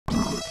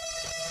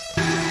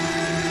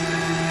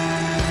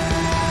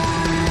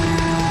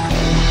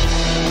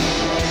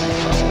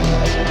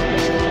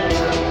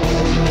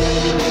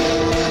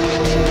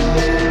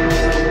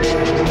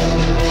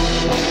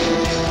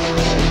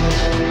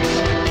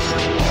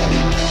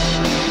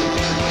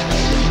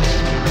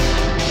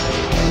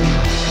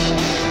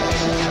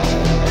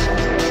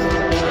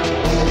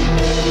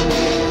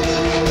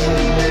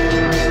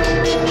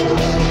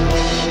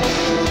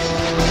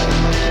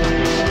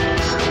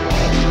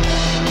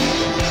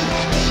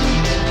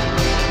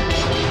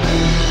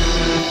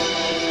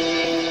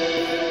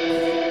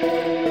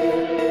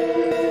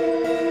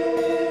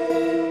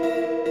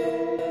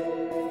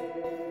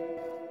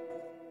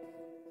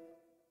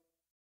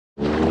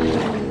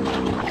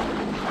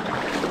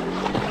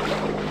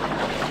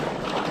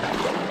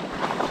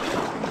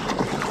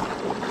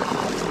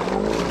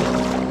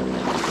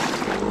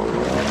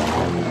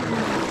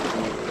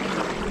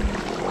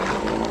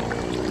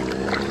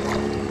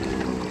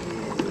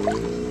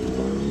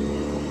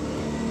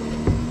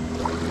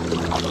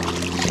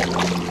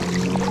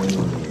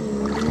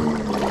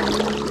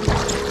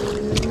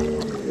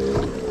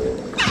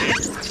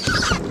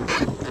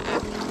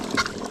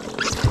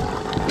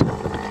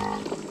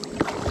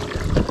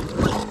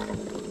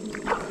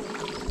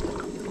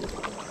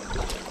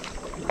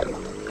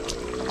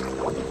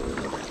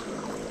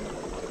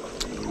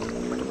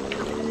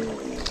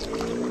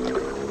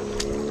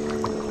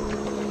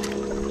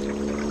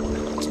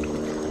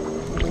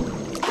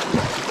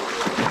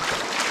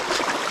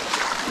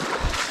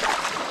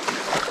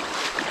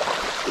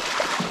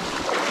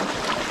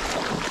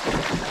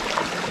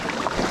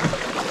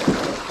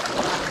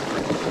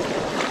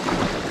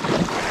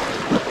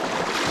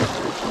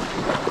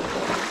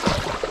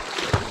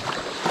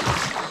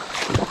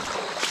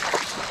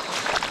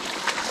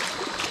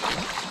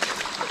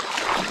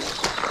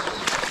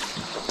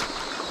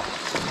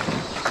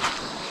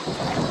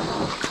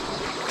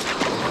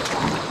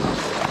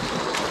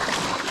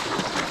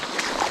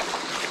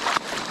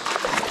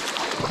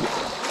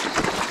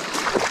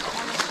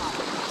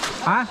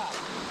Hả?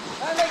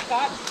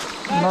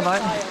 Nó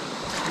đấy.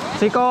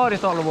 Siko di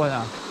tok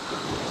lubuhnya.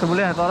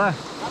 Sebelah tok dah.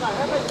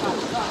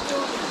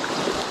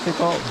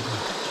 Siko.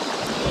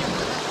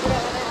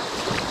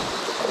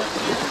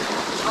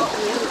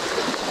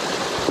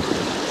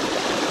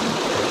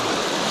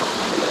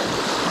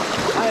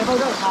 Ai bao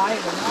giờ khai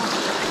rồi đó.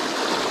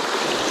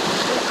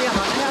 Cái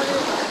mà nó đi.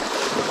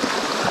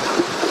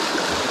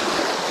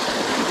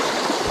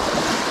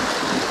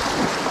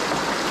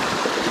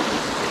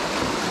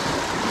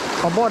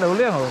 Kamu ada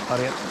uliang loh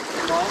tarik.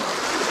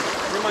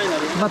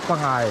 Nat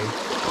pangai.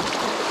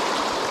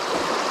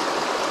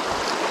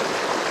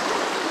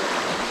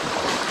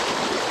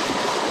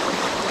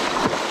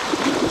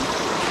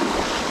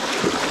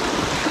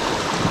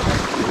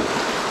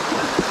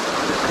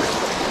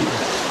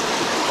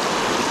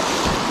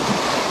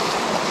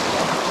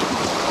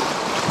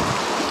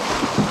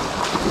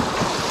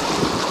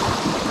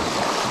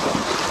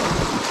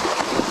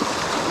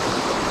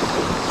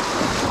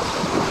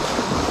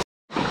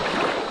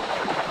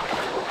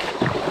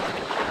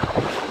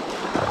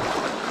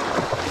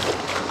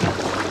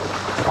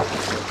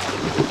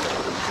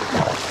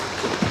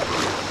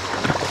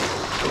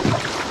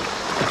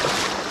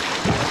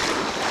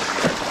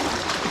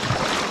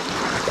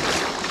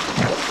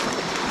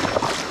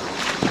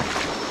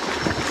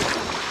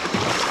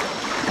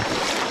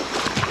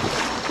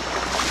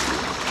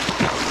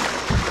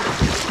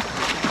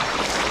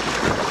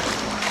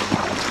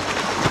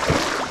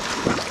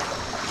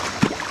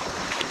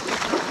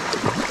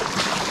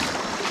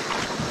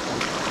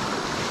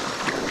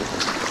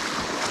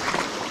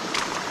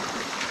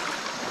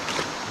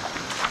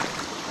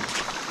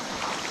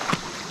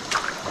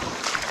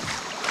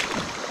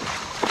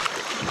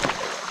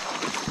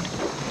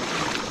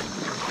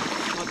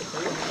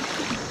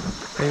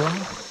 Kayak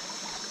mana?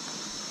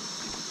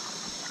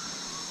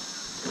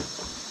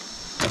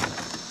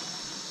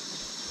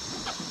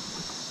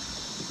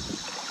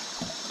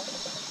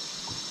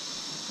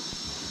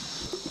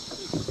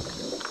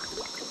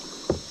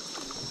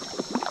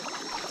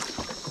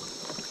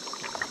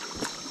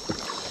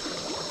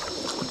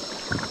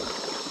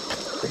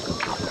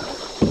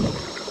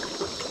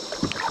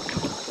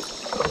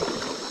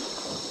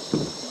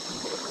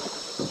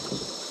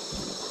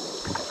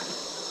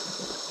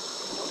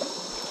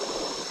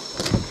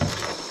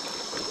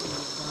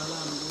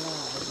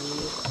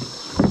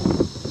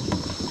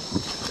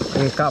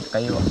 Kap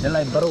kayu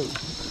jalan baru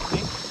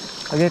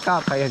lagi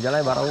kap kayu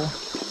jalan baru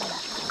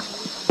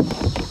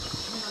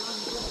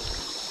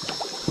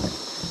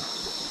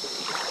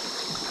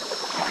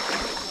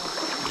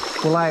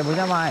kulai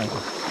punya mai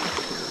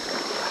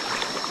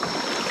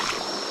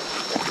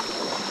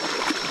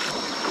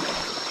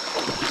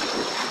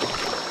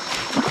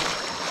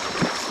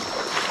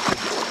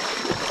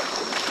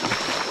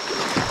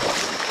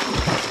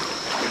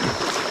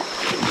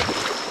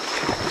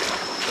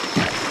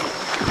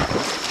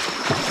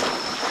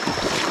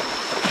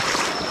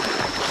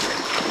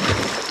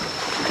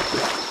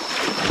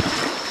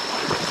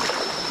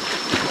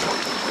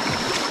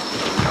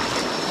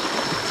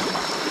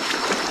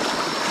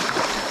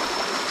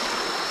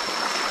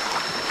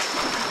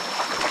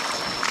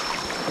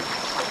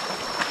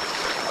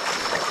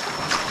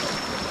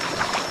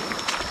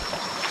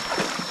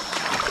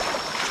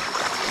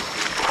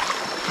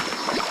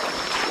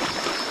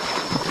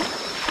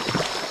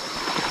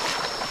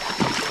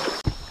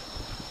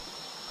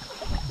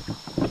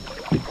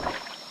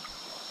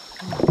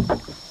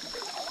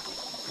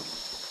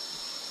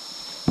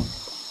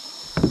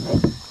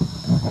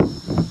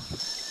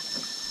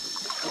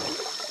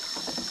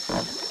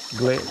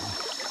gue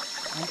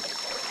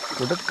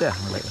udah ya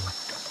mulai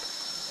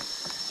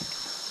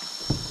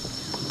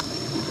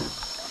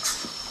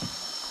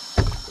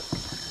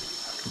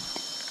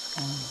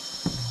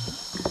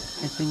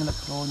ini nak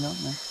klonya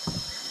nih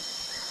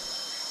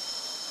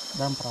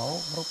dalam perahu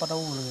baru pada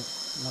ulu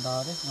nggak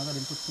ada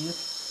input siut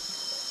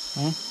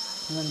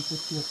nggak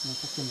input siut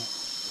masukin ya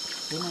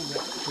ini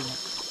ada punya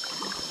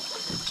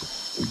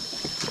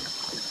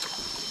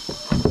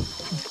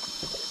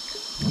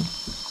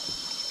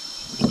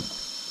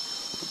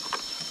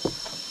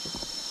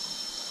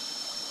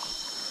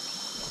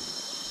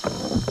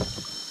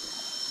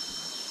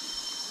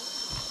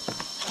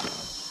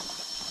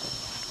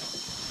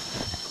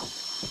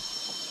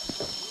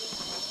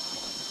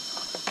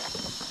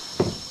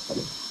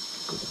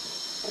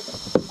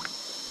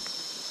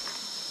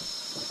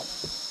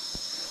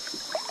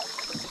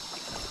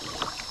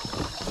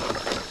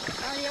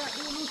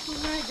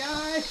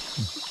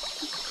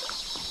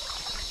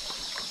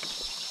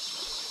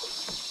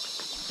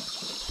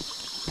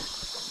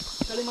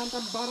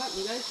Kalimantan Barat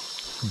nih guys.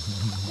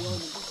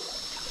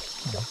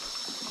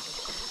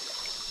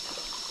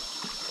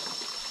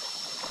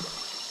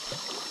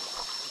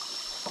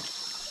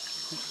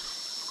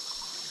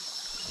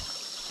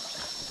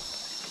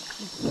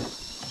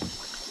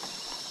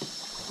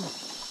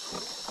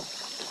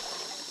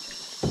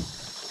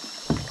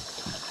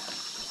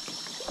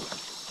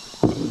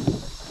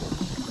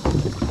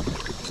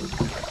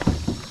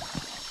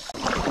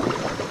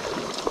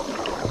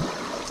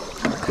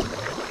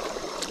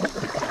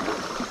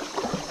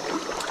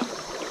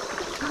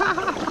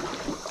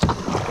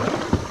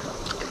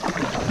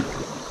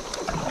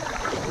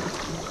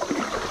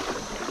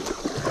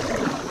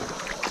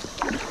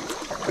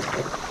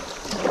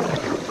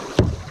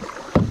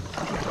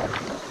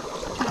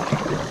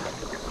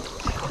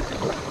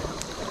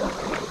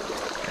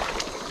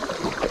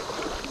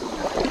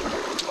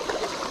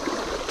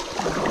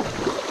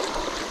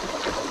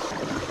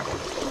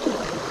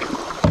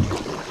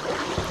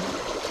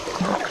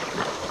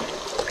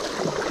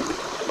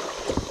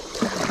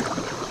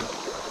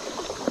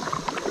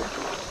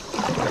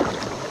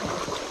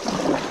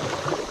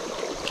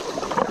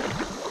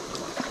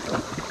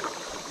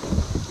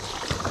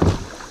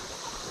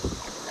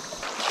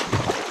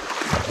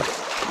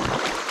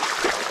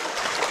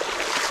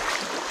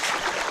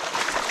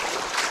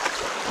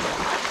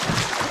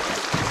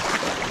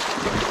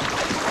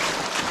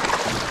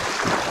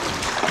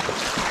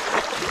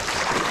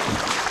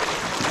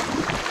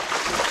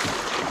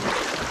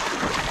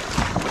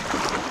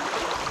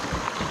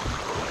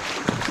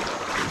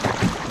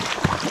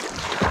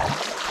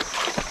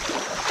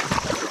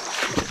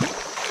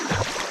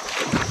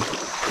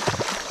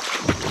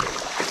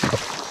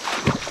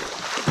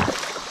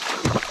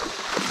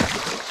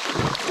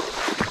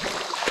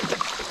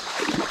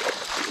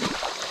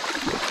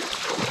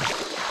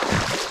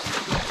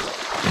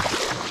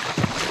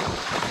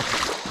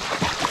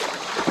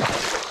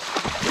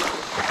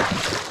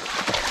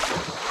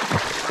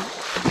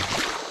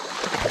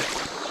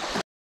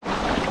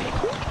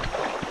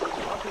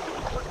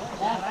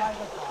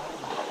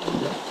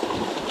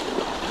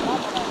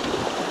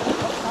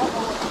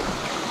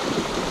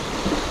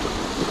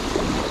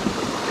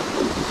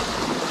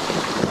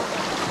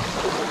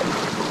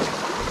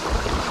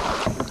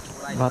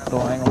 Batu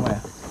anh không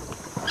mày?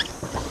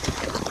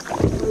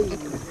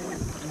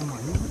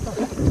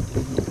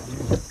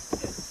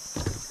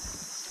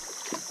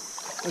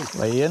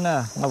 Đấy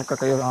nè, nó có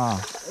cây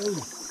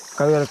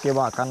cây kia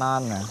bạc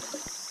kanan nè.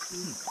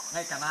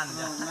 Ngay kanan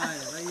nhá.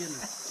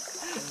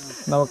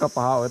 Nó có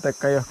bảo cái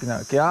cây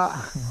kia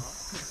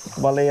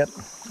balet.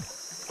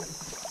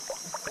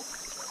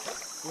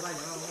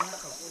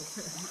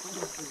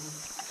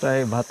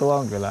 Đây batu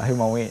ang kila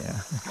himawi.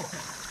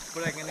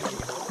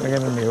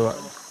 Pengen ini pak.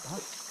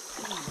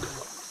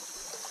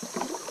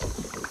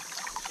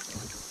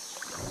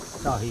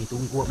 Tahi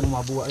tunggu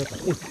mau buat apa?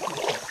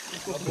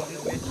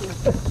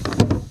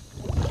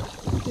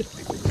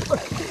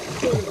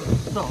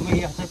 Tuh,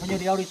 mih saya punya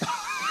dia di.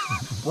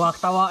 Buat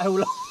tawa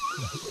ulah.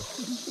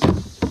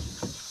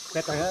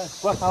 Kata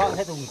buat tawa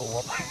saya tunggu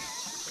apa?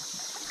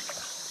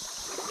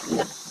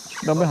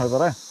 Dah behar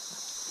korang.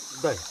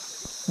 Dah.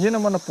 Ini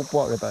nama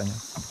pupuk katanya.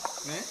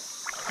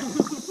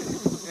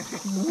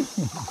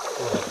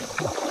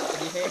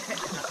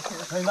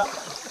 Hai mbak.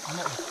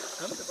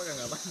 Kamu terpakai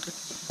nggak bang?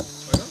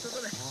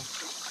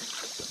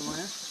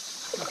 Semuanya.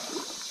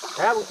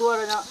 Saya butuh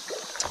adanya.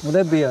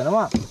 Udah biar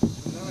nama.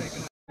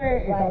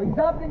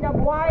 Isap dia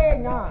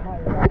buaya.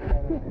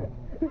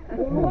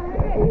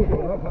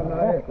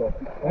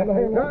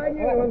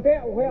 Ini nanti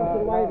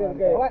Sungai deh.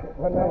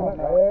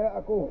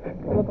 Aku.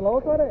 Telur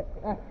tu ada.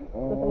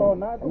 Telur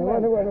nak.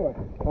 Nunggu.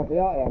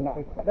 Ya, nak.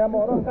 Dah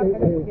mau orang kan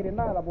kena pikirin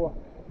nak lah buah.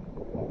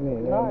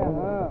 Nah ya.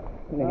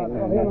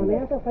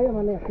 Mana tu saya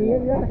mana? Dia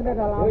dia kena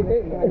dalam.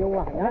 Ayuh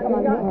ya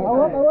kemana?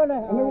 Awak ni.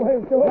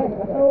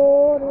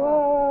 Oh, dua.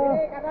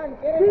 Kiri kanan,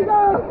 kiri.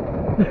 Tiga.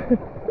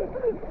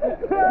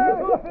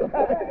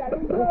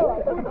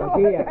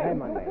 Jadi ya kan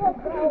mana?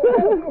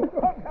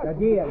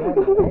 Jadi ya kan.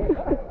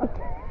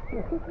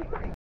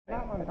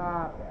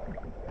 Mantap.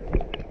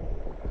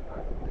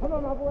 Kamu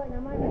mabuk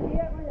namanya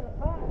dia mana?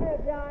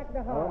 Dia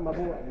dah.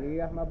 Mabuk,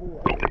 dia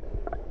mabuk.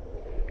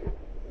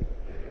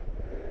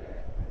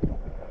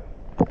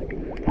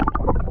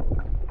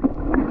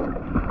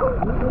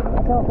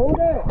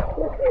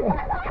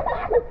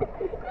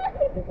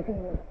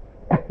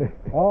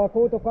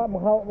 Aku tu kak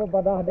menghau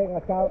berbadah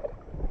dengan kau.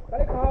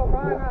 Kali kau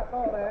kan nak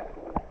tahu deh.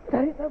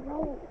 Cari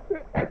tahu.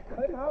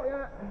 Kali kau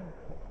ya.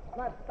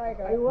 Mat tay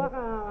ke. Ayu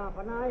ka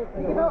panai.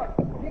 Gitu.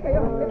 Ni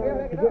kayo.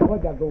 Kau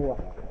jago.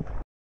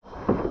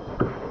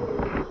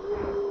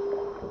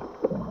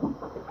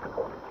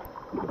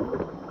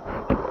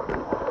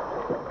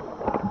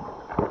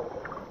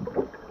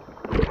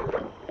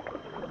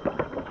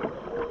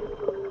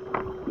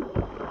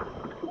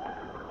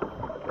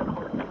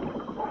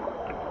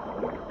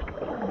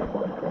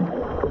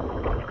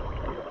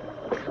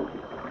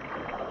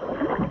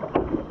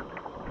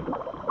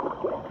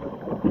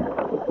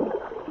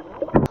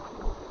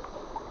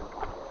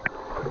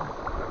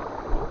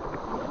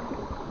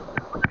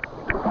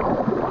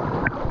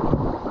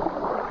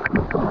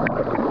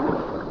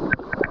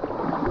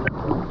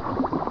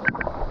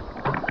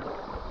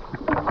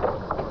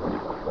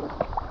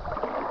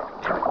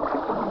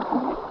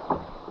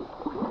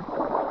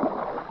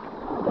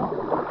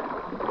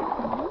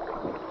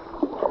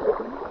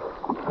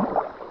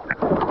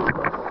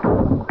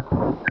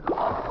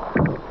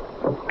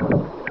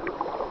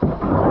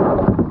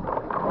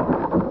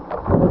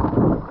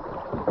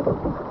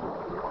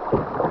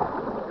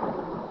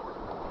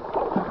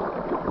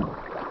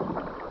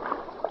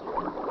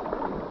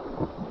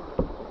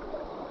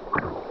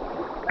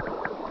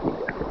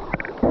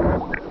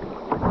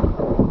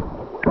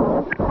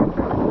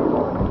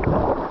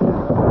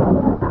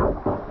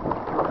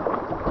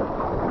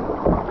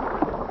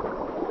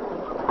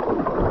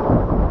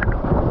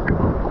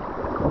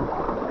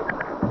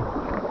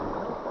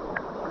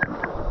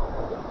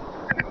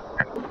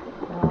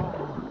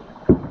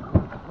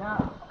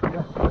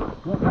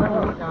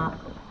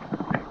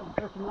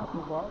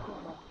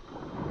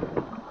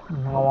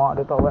 Ngawak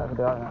dia tahu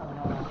dia.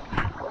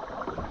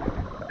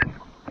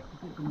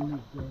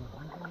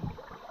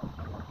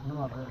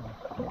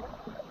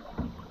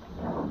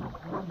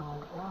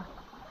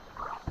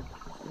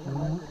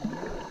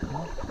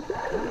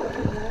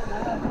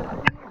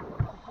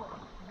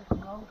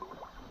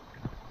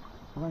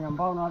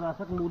 Nhambau nó ra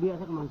sắc mua địa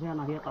sắc màn xe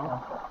là hiện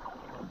tao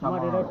mà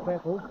để đây khoe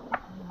cũ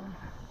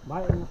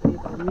bãi thì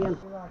tự nhiên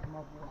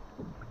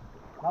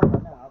lắm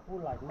là phu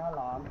lại mà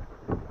làm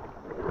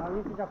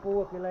những cái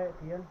phu cái lệ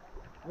tiền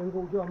nhưng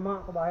cũng chưa mà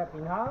có bài thì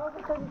há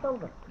cái gì đâu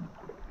rồi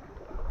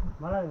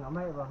mà là ngắm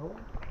hay và hú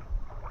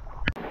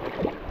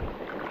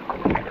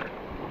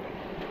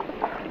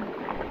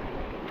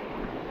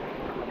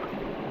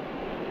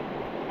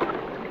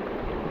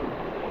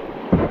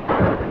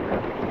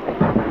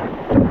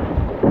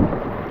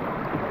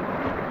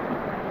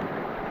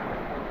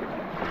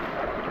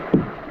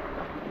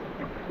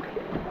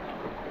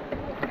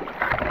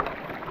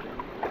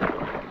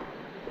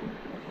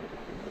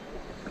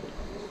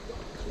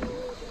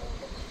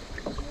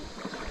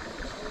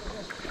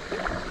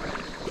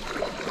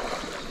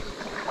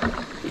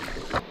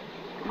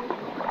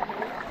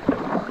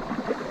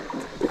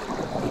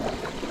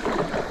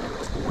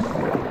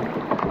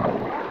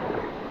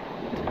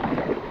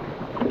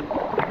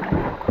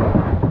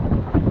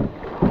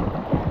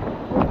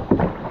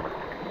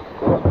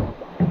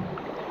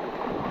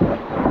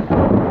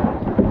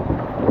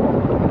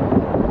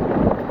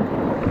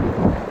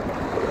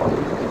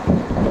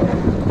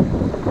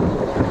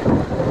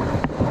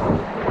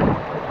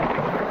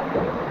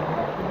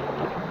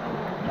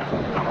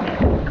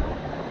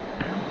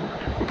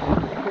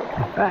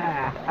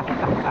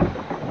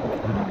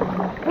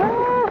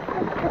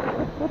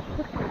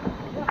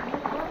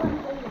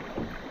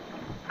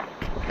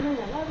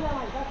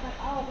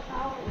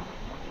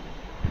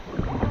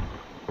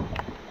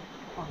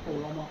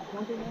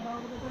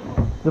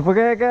Rồi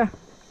pakai ke?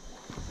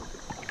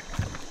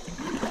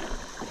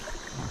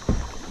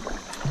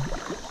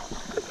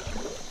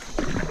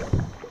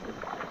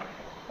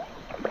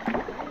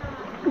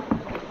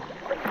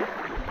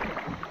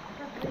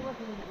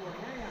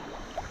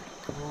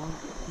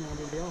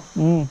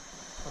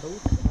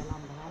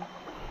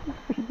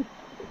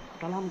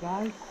 Salam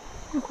guys.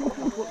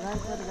 Takut guys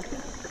saya dekat.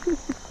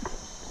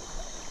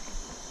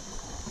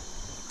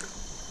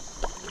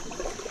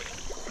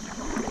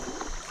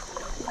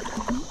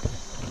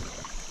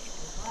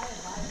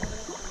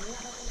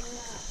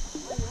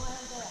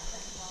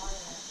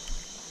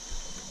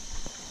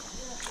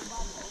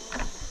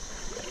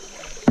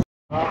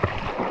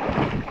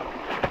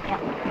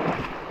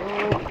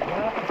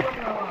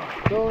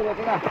 Tuh, lihat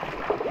kita.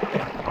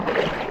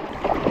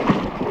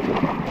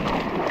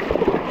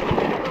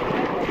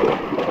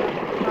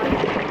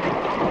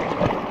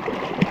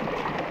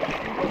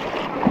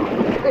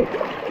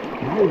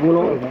 Ini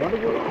gulung, ini ada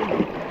gulung.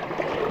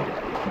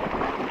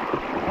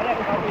 Ada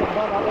kita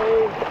lihat tadi.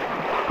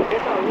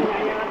 Kita ini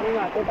nyanyi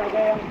enggak kita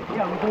kayak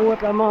yang buat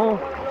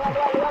sama.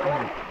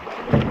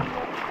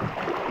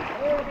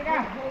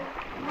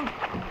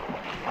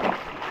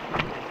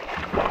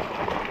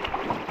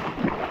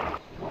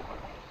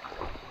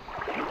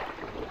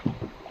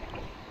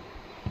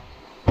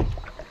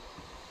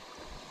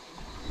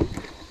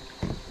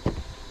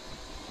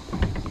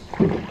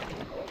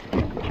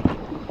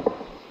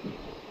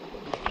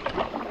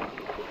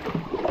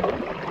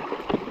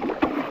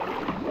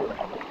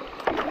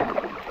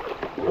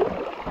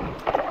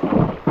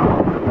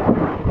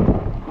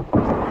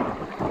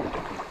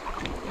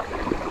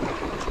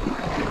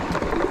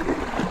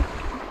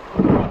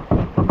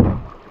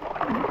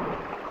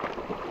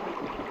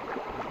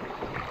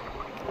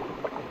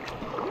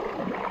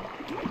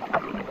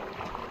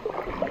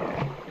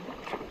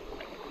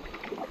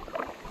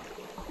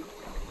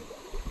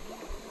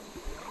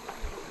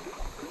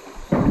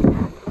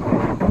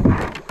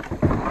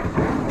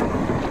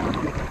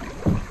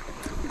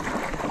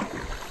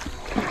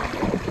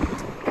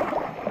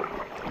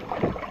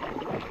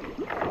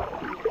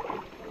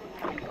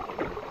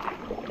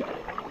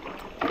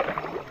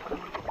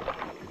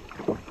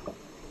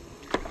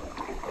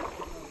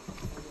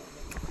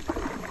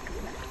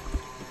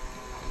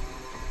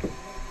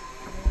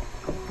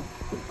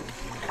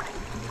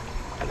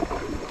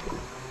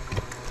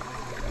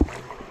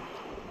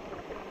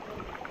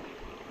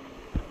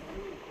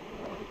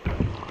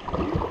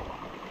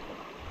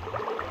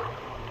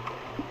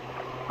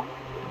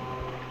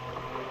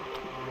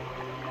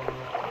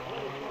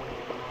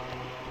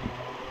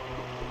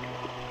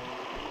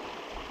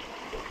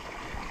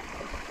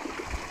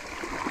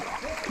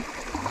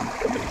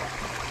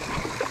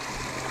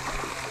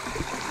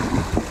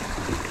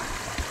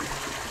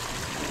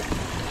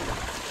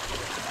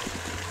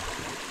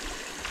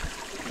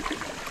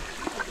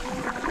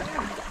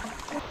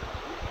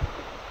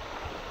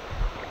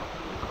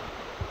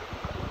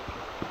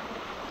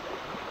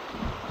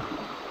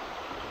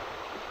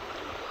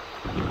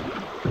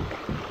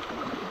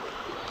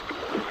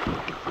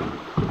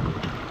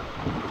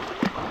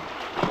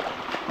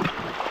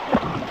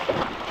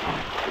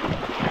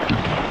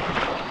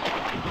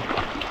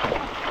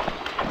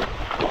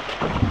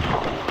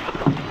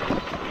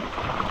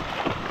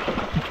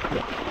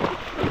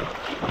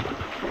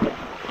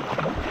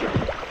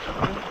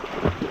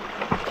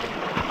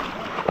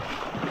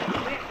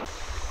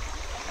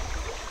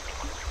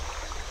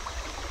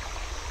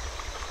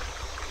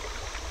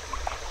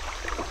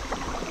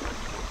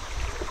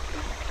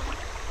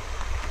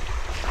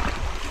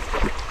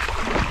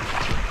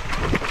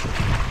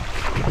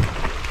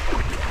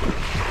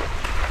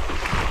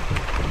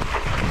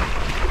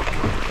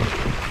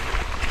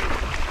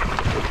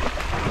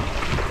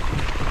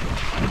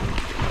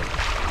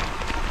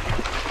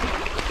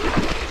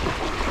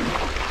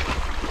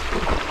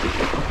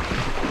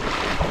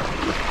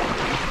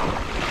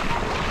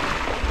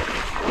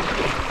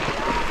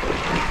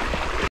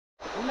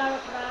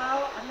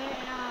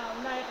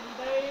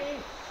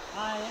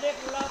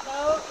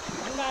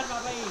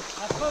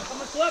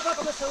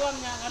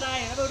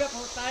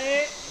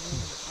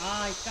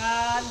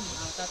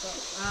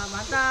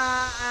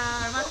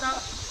 mantap.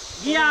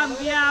 Diam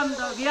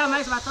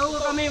hai sepatu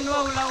kami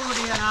menunggu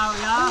dia now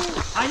ya.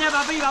 Hanya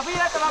babi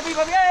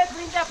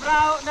perintah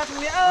perahu nak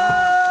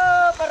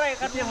lihat perai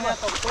kat dia punya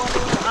tok.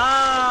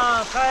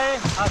 Oke.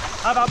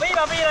 Babi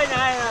lah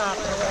nyai.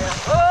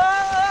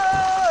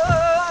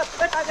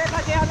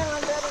 Pakai yang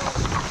lancar.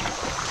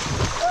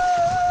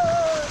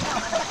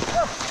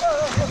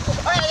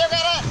 Ayo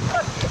kere.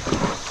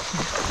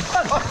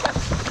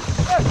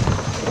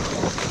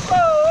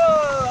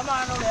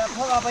 Mana dia?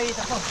 Babi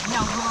tak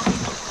nyang babi.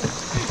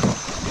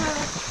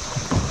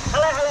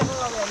 Hale.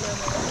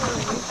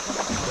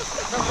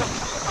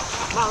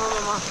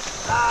 Mama.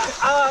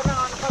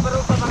 Baru.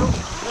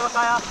 Yo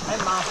saya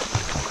emang.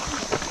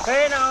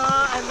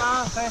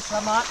 Emang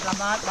selamat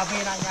babi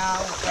nak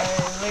nyau.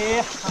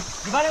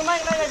 Di mana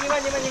main.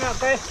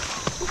 Oke.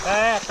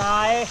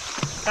 Tai.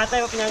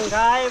 Kata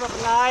penyangai,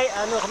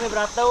 anu kami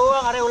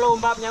beratuang, ada ulah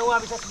umbap nyawa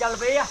bisa sejam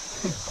lebih ya.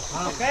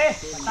 Oke,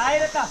 tai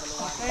dah.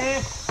 Oke.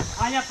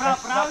 Hanya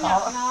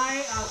perahu-perahunya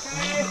naik.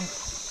 Oke.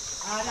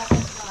 Ada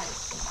tai.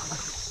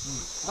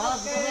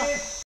 Oke.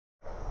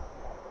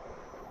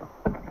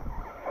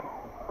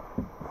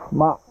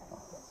 Mak.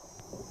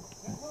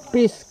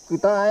 Pis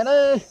kita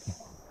ini.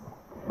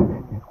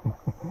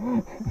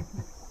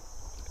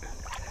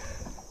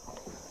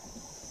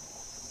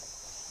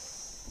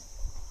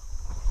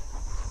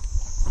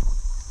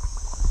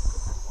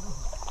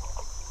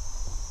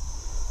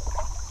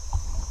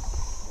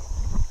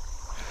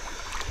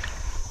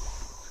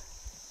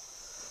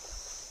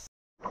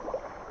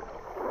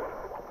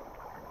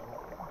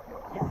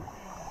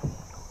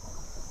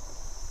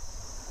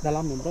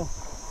 Dalam nih bro.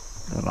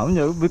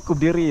 Dalamnya bikup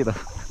diri itu.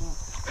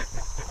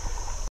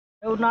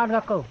 Unan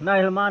kau,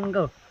 nailman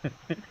kau.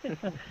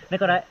 Ni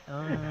kau dah.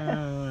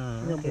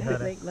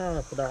 Baik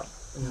lah, sudah.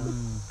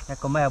 Ya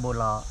kau mai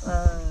bola.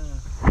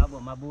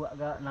 Mabuk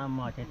agak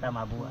nama cerita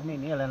mabuk. Ni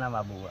lah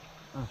nama mabuk.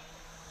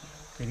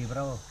 Jadi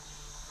bro.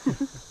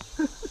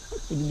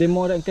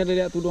 Demo dah engkau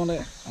dia tudung dah.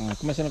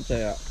 Kemasan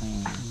percaya.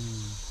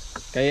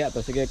 Kayak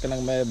tu sige kena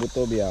mai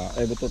butuh biar.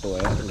 Butuh tu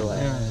ya.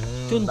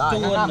 Cun.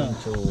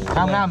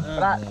 Ngam.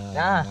 Berat.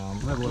 Ya.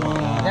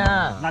 Ya.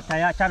 Nak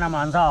saya cana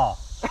mansa.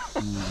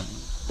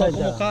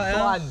 Muka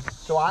ya.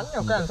 Cuan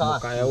kan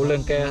sao? Kayak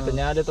uleng kayak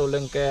ternyata dia tu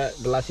uleng kayak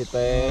gelas itu.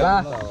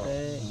 Gelas.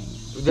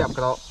 Dia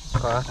kalau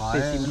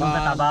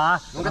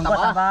Nunggu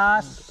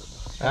tabas.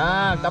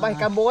 tabah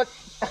ikan bot.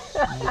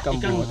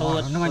 Ikan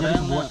buat. Nunggu jadi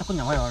buat aku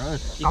nyamai orang.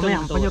 Kami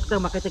yang penyuk tu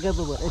makai cakap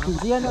buat.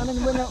 Kuncian orang ni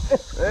mana?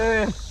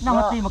 Nak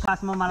mati makas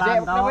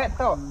memalam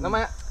tau.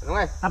 Nama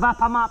Sungai. Tabah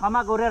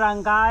pama gore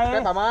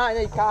rangkai. Pama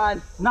ini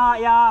ikan. Nah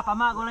ya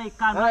pama gore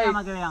ikan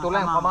sama ge yang.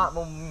 Tulang pama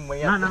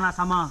Nah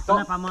sama.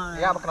 Tulang pama.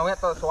 Ya namanya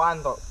tu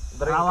suan tu.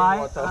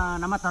 Rawai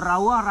nama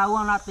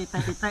terawang nanti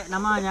titik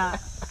namanya.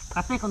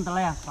 Kati kon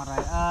teleh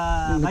parai.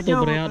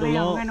 Baju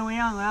yang menu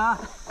yang ya.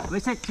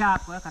 Bisa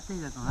cak ya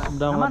kati gitu.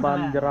 Udah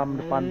ngaban jeram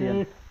depan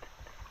dia.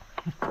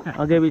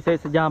 Oke bisa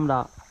sejam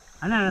dah.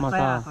 Ana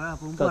masa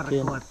bumper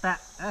kotak.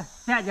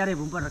 Tak jari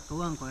bumper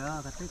kuang ko ya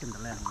kati kon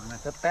teleh.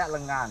 Ketek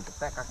lengan,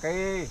 ketek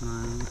kaki.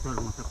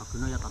 Betul masuk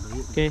kakino ya tadi.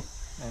 Oke.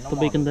 To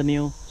be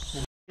continue.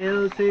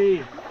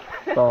 LC.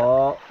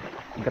 Tok.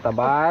 Kita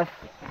bahas.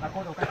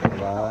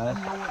 Bahas.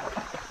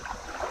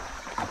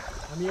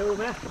 Miu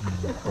meh.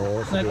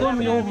 Nah itu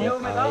miu.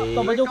 Tuh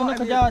baju kena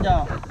kerja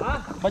aja.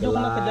 Baju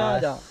kena kerja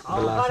aja.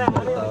 Gelas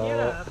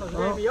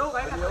Miu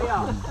kayak ya.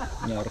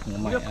 nyorok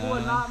ngomai.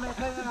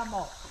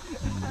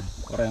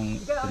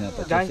 Orang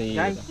ternyata Guys,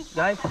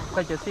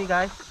 CC. Jesse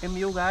guys,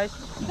 MU guys.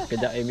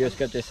 Kejak MU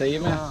ke CC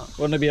mah.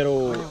 Warna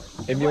biru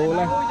MU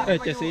lah.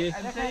 CC.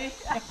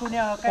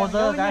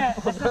 Pose guys.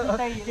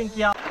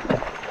 Kinkia.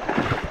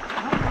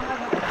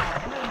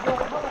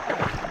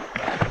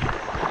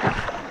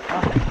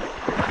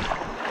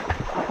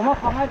 Aku mau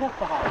pangai dah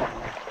pak.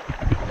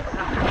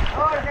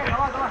 Oh, okey,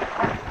 kawan.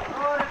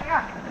 Oh,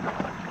 tengah.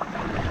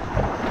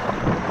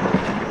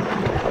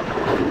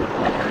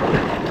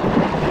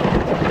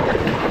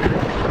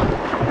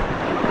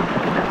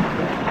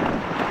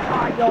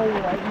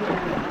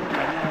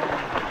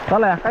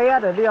 Salah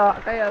kayak ada dia,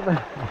 kayak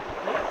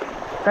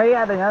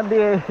adanya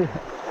dia.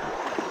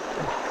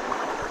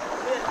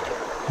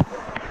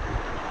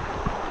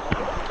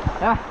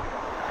 Ya.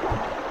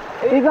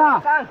 Tiga.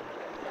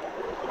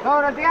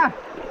 Kau dah tiga.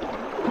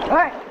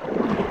 Hei.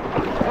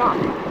 Ya.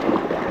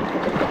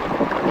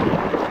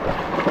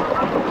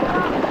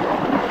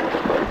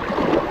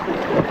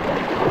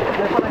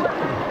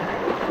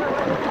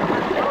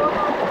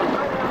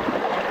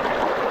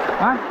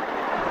 Hah?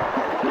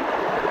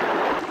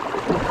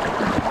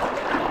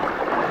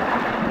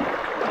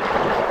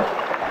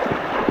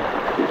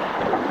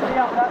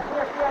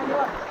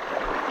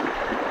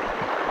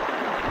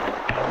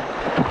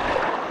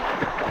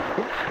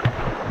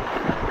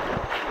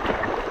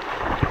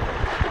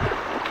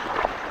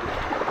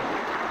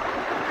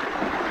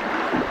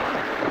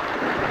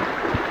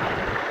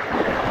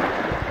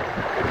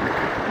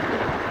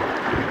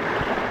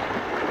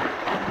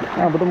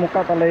 Betul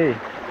muka tali.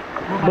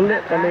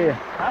 Belit tali.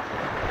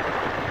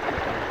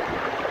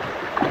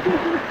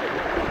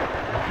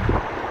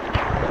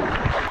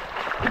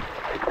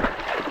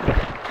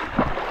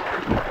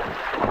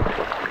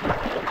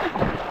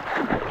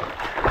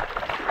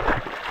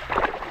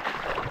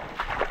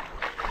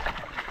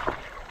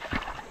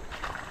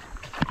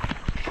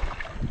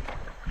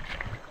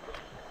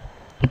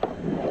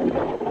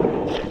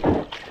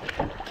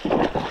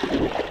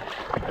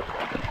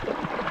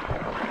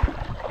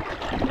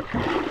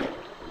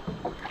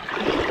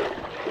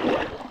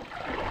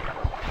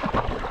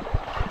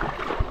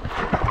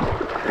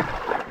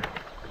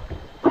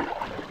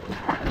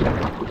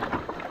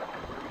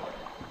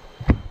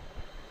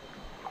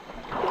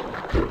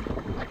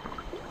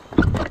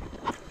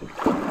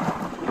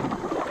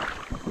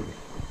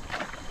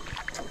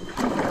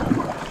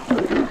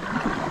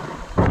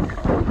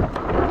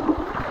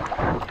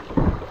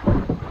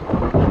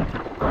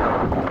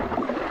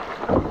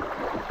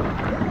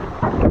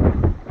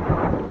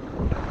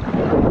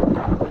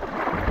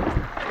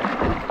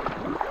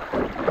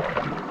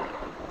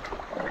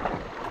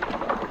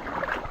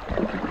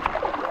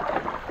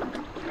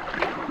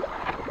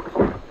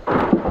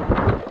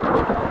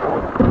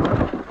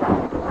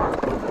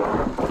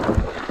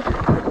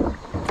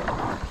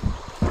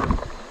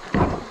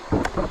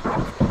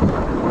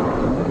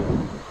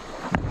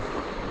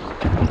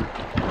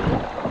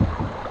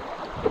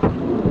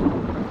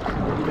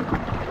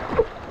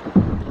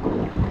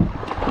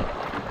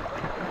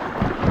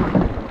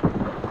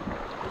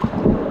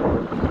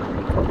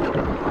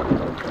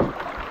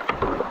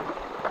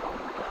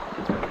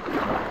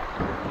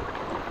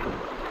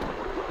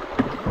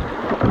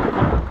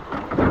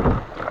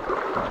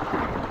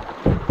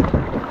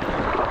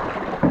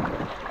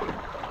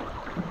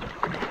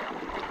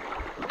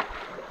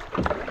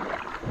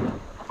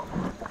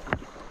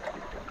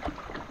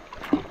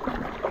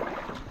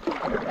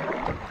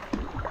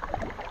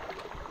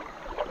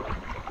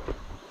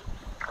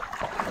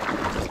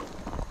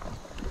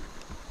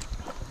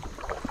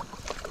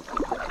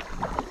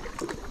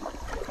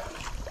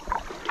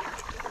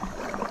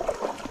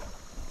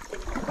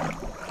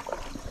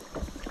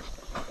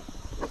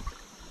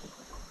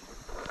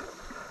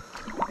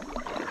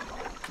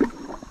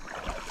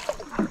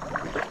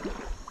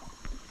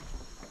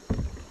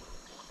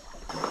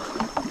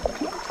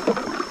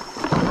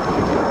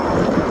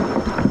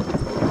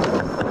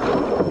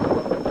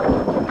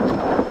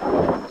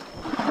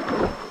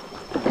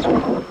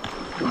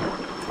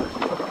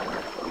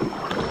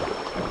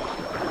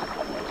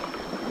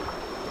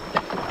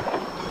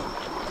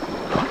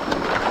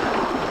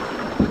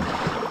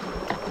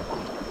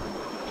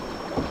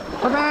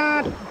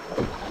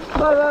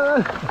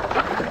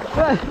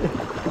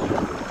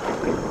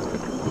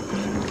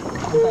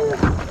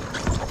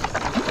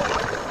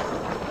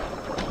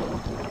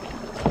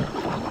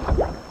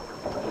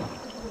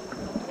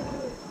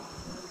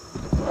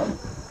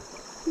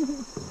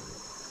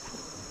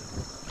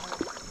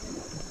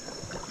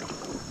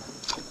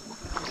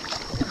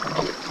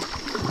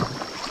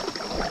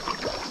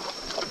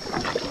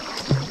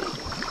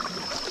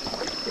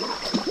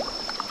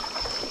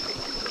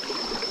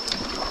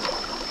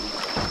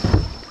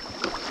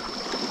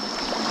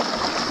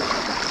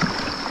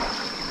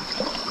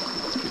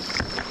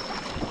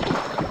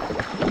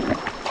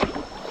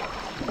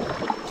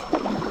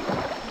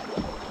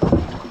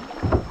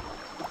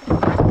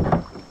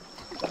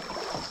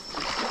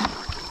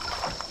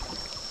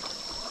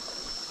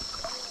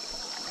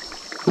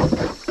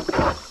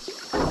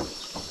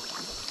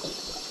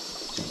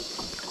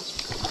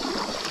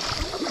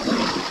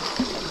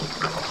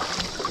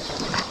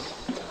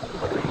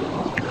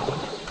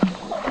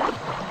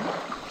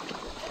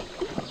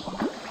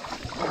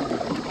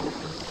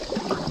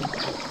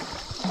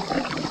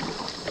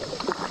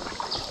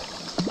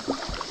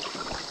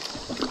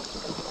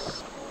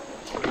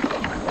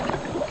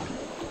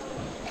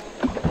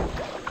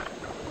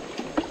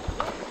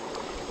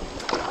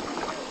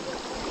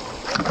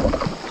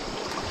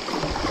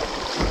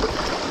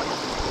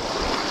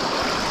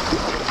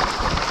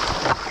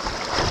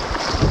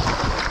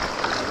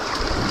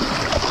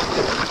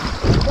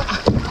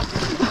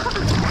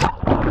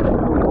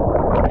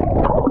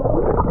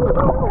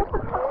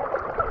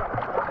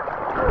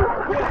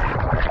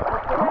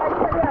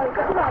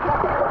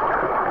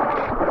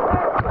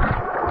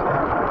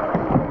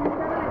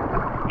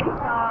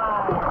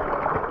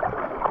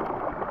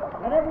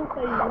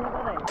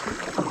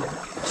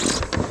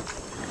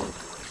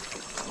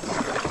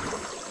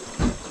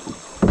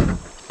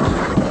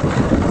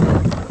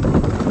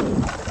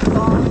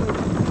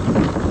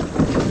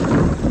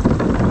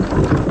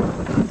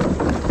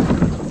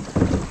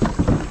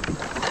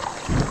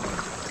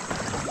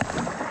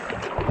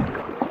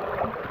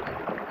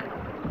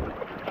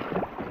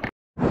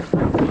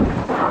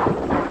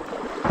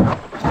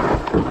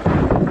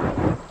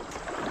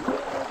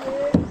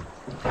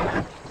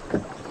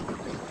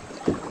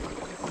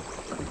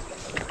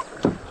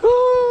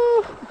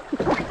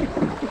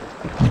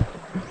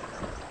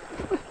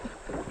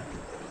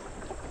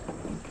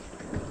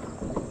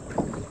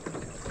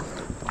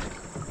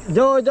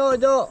 Jo, jo,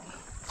 jo.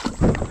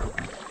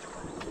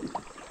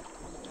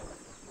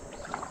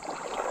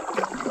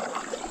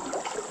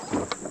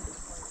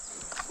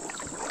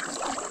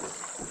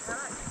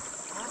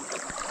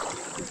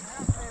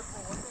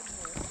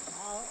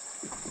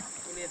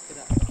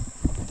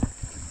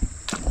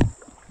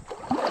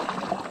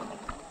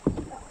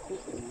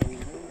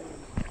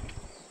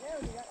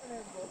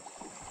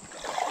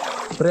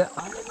 Pria.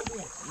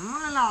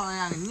 Malah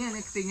yang ini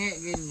nek tinggi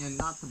gini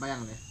nak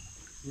sebayang deh.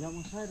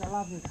 Bilang saya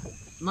dalam ni.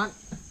 Man.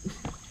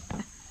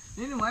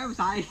 Ini mau yang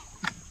saya.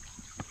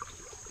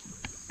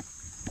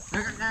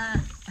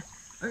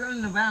 Kalau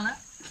sebayang lah.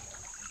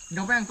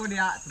 Sebayang kau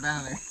dia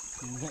sebayang deh.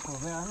 Enggak kau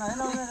bayang lah,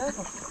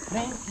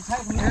 ni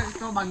saya punya.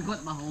 Itu bangkut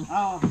bahu.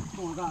 Ah,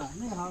 tu dah.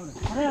 Ni hal ni.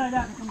 Ada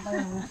ada tempat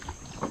yang ni.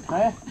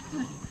 Saya.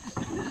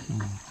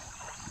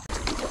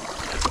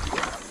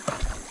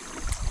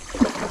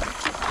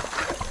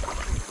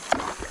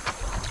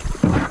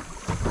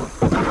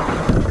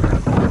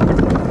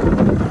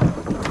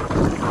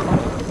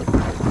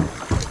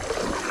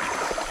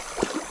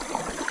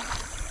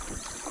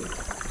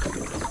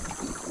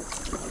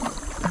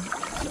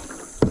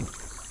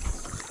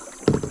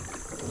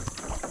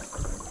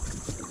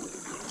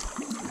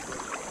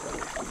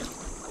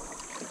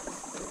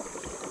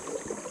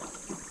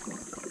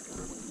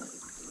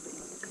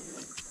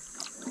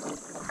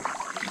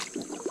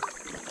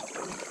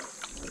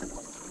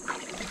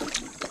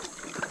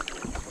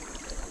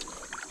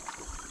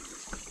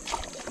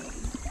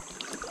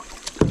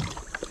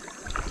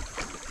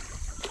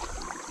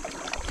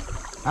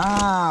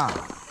 Ah.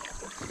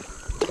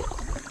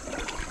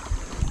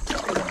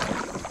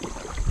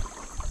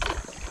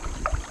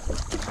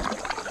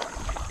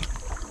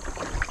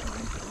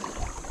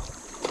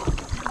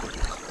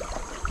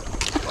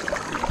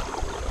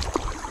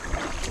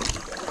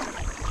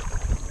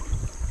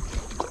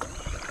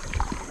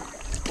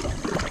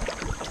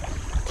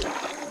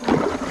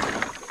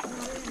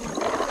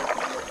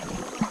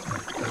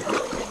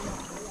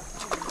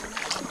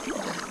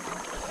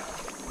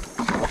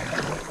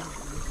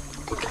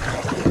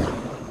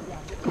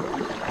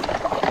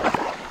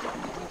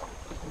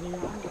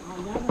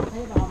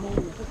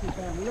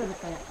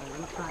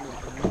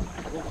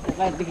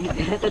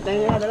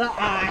 Tetenya adalah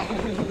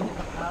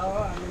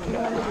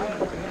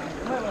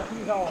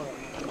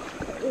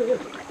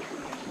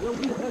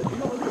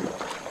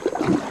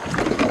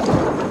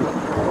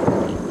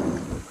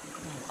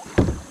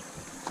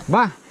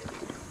Bah.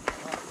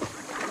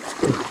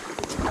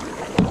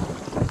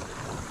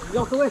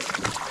 Yo tu weh.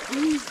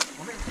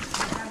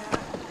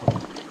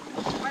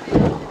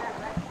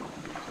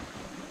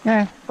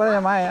 Pada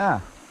yang main ah.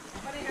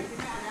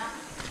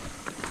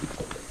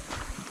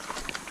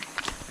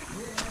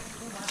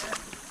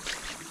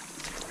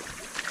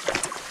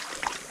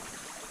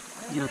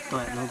 Gitu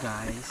lo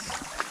guys.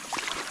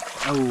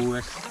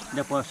 Awas,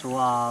 dapat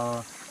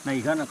soal. Nah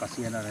ikan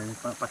kasihan ada.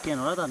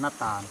 Pakaian orang tu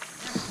natan.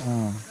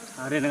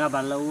 Ada dengan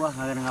balau,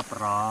 ada dengan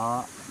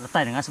perak.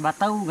 Letak dengan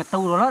sebatau,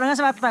 getau dulu dengan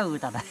sebatau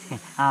tadi.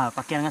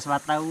 Pakai dengan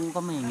sebatau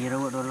kami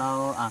ngiru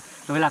dulu.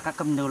 Bila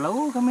kakem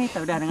dulu kami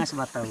tahu dah dengan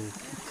sebatau.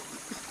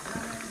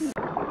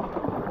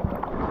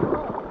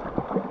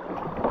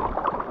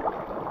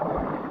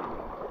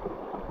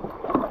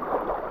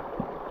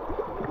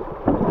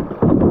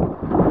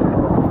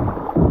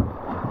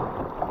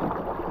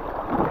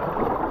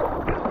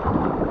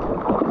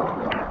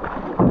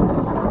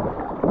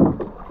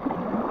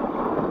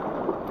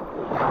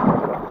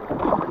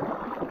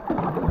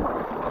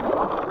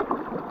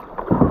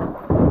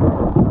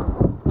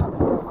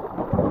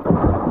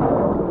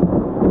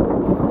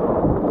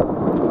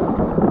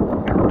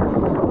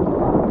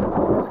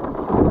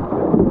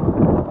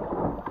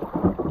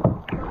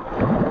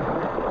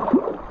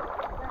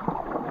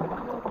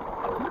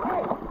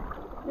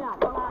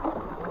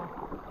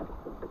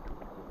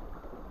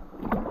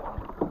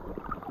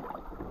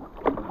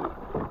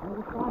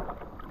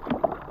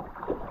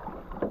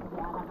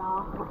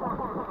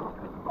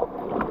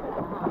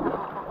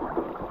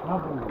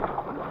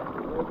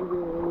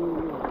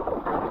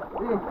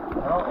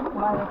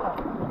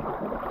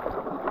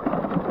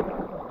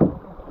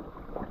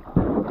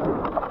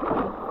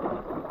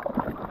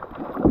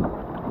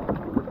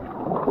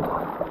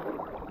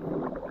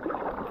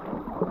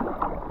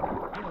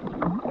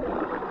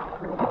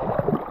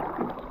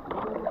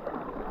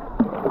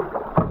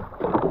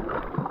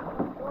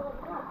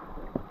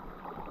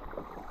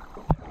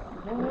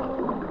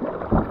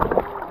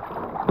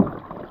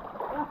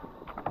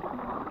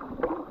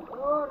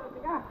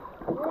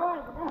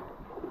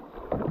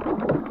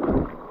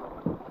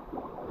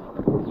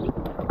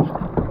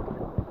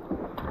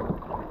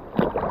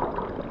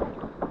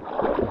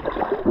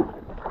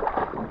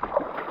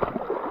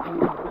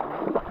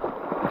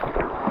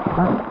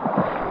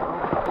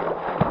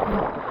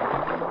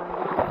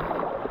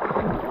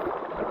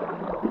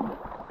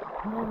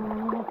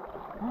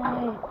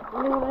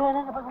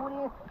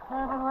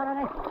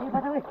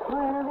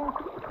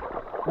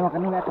 Makan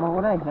ni aku mau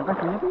dah, lepas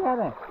ni dia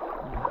dah.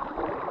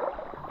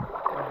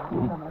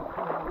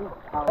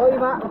 Oi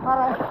mak,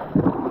 parah.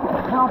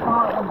 Apa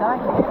dah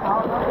ni?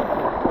 Tahu tak?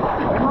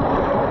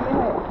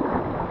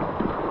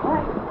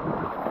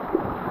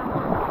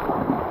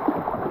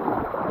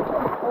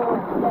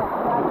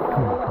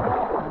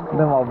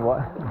 Dah mau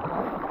buat.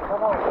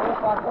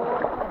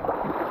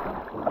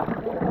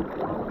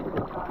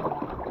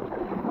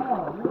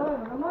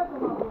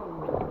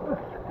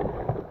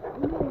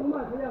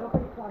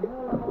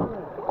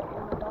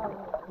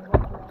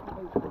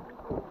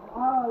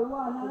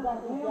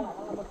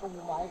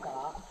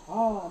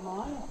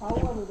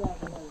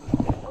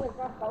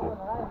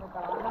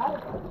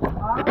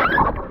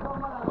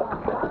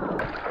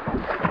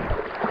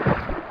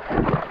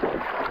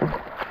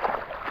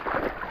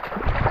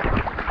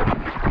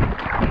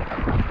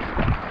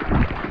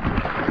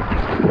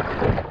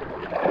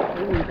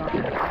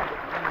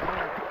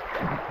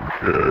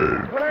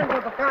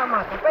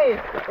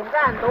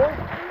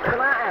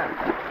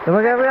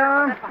 Sebagai apa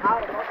ya?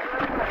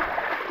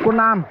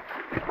 Kunam.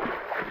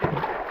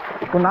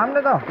 Kunam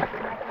deh toh.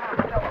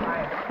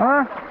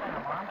 Hah?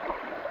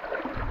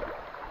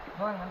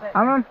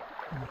 Amam.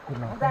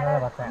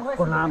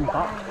 Kunam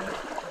kok.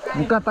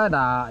 Buka tak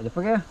ada, je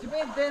pakai.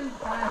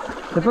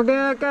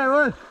 Pakai kayak,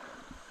 woi.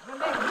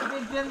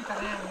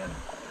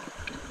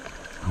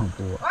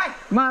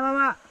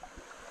 Mak.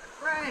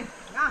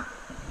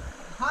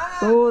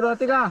 Tuh, 2,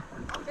 3.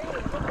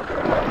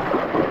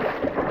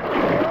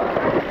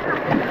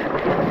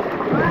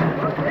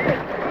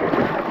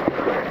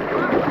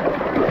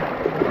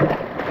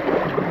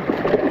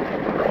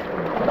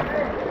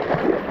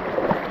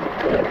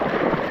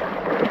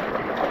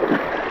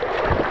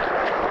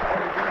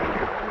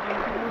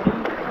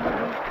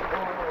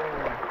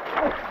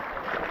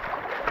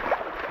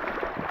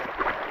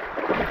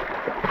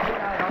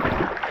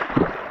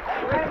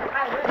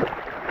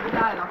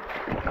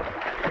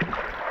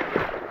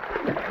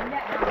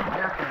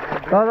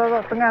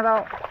 Tuh, tengah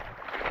tau.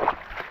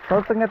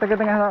 Tuh, tengah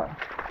tau.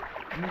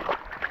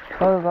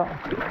 Tuh.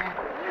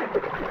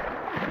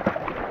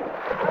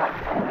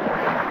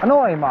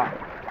 Ano ay mak?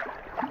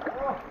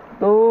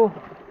 Tuh.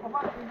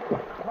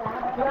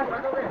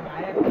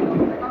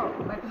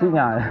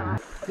 Sinyal.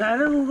 Nah,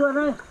 ini gua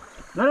nih.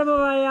 Mana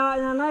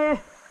bahayanya naik?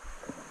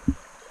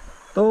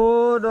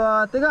 1,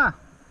 2, 3.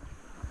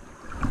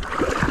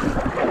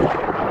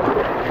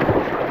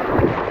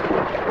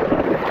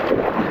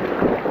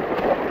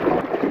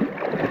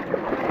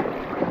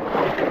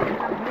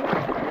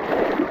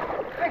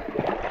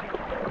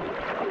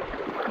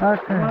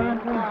 Oke.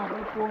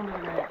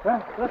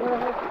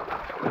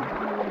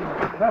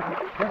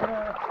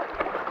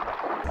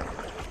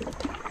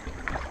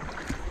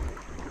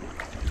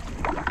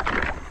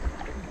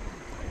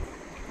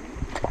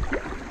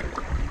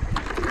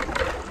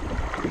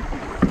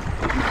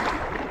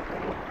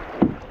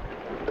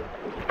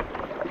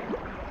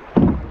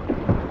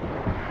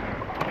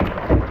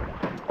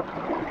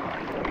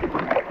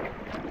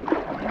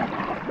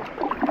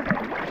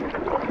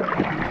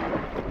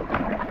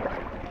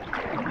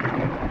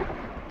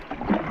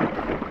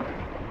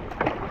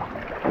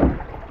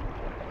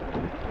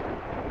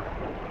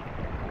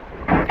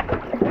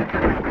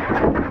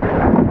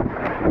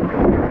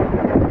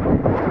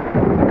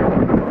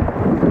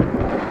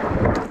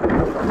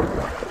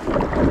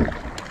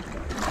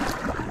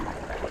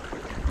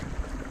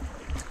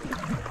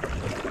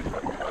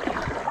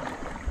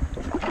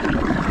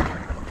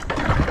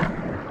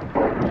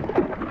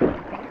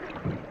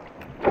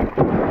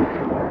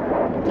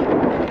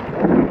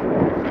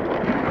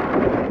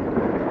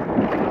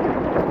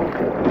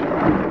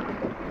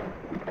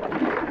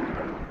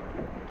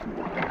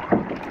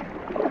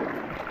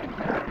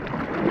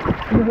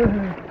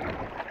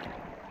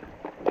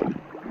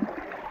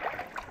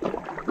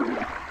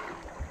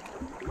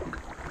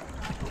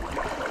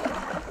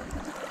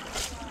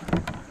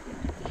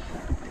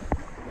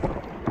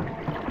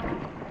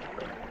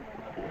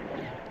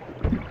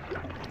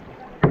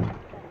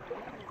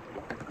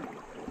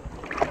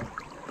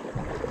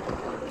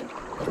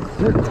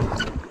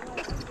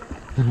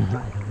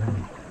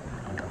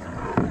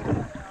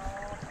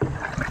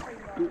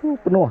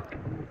 Penuh.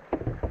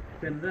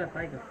 Pendra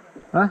tayo ka.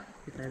 Hah?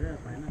 Kita ada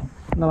apa na?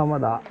 Lama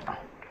dah.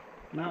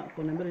 Na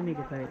phone number ini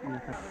kita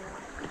nak.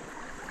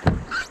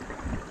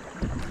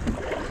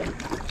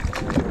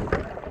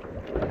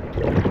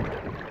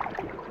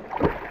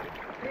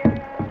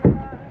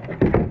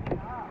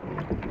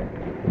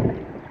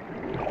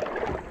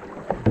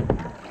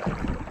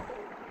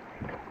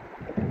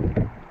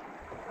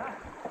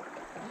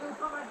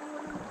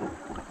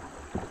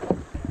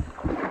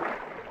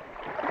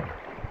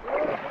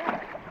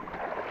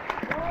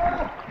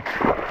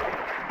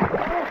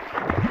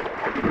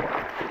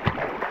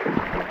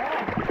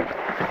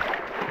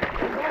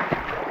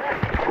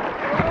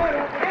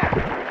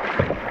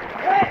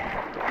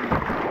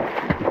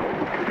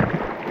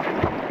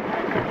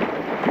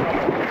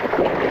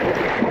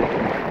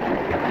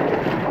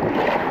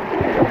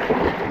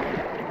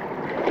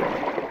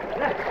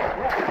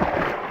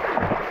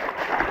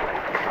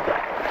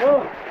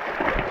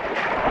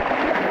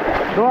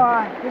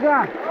 Dua,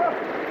 tiga.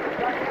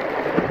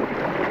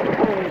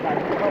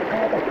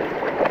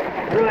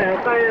 Rồi,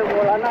 cây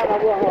bola na là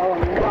buông vào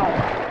ngoài.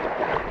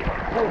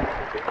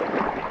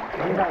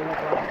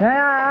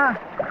 Ya.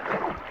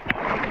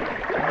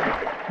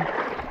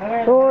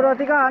 1, 2,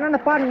 3. Nah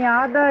depannya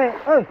ada.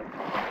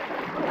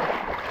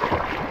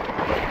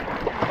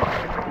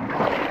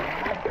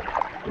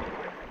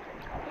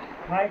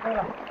 Hai cái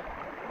là.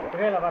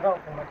 Cái là bắt đầu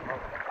cùng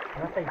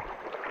nó tỉnh.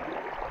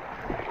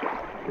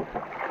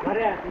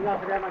 Mari, tinggal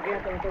sudah makin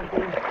untuk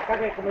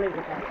kakek kembali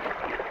kita.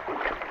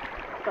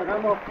 Kita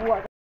mau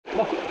buat.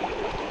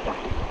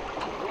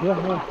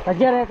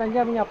 Tanjar ya,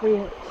 tanjar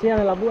menyapu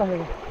siang labuah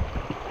ini.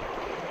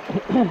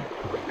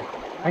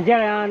 Tanjar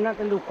yang anak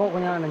tentu kok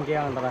punya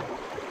nanjar antara.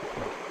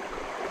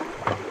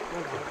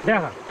 Dah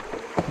kan?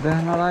 Dah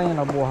nalain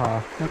labuah.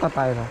 Yang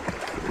katai lah.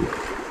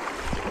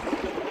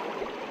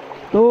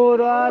 1,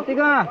 2,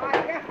 3.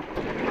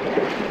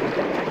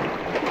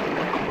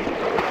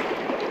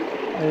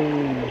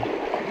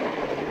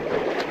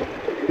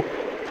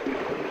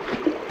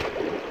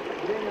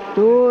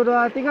 1,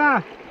 2,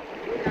 3.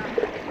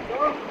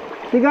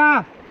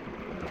 3.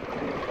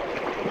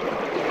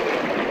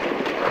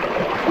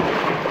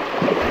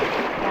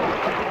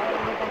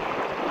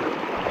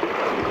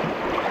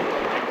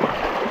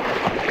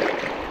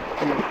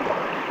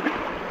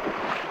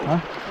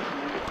 Hah?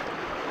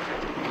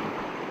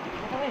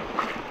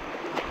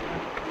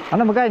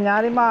 Ano magkaya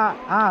nyari ma?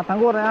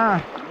 Tanggur ya.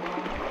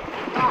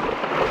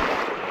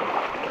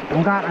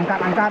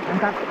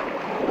 Angkat.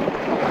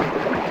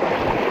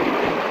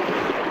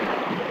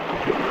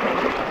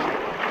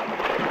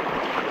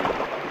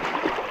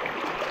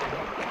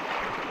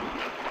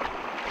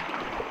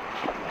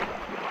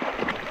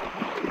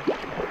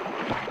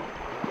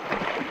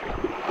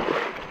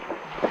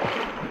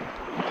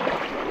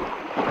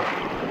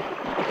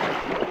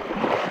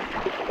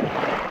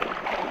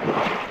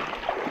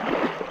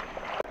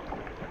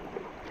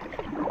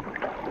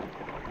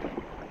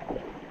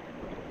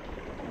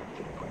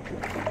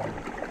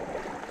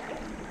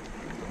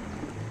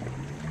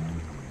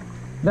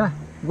 Dah,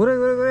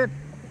 gurit.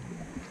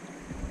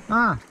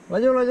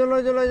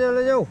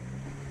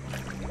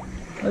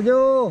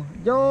 Laju.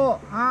 Jo.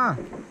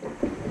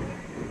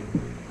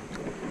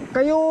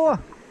 Kayu.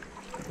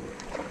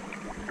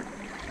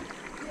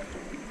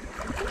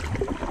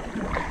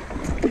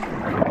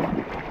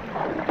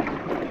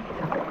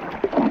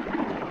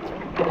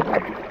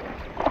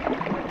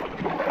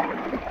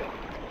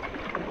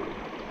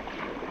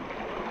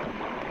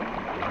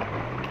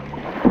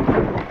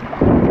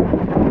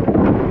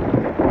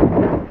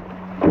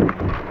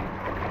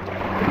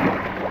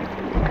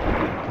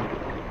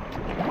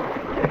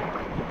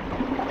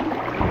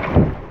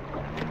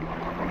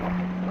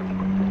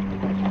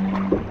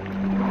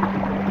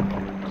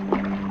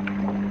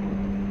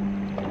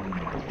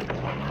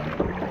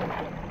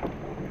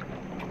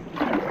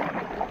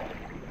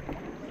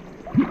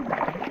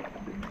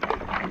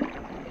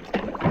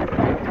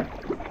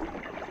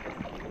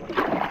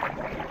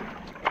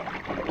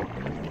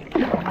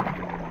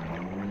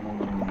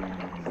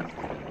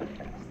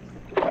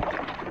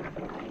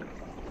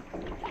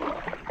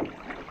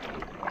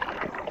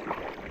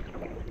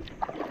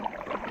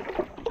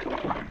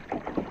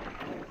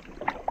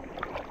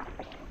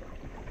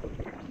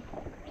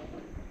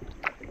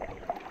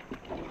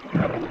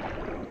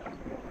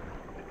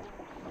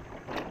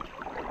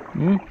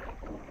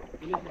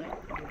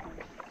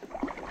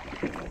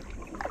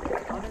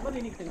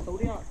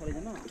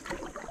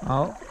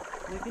 Oh.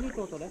 Ini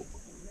tuh deh.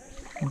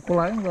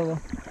 Pulai enggak?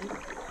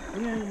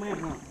 Ini yang main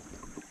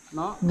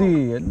no.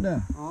 Dian dah.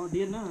 Oh,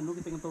 dia nah, nu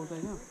kita tahu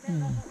saya.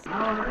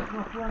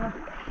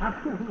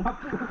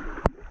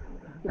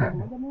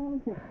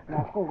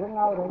 Aku cũng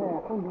ngao đấy này,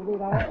 không đủ đi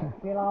đấy,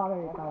 kia lo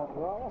đây tàu.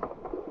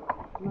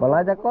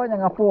 Bala jako nya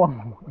ngapuang.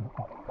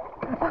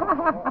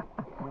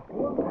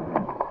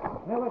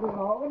 Nếu mà tụi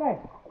nó cái này,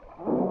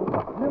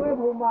 nếu mà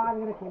bùm ba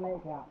thì cái này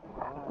kìa.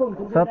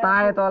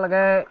 Style to là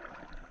cái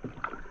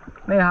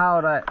này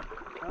hao rồi.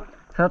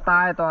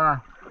 Style to.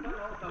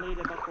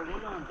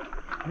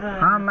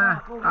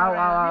 Hama, ao.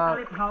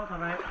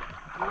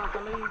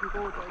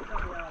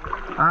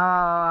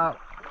 Ao.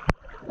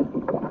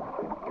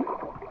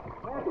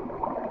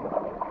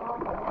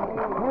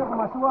 Nếu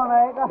mà xuống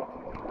này cơ.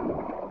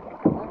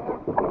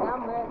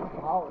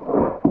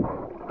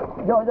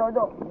 Dọ.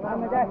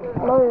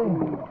 Lôi.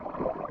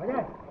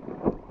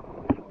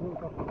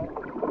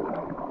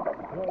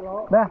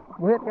 Dah,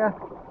 buat kah?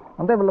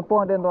 Nanti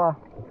berlepuh dia tu.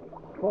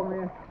 Pok ni.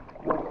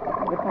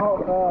 Kita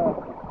ke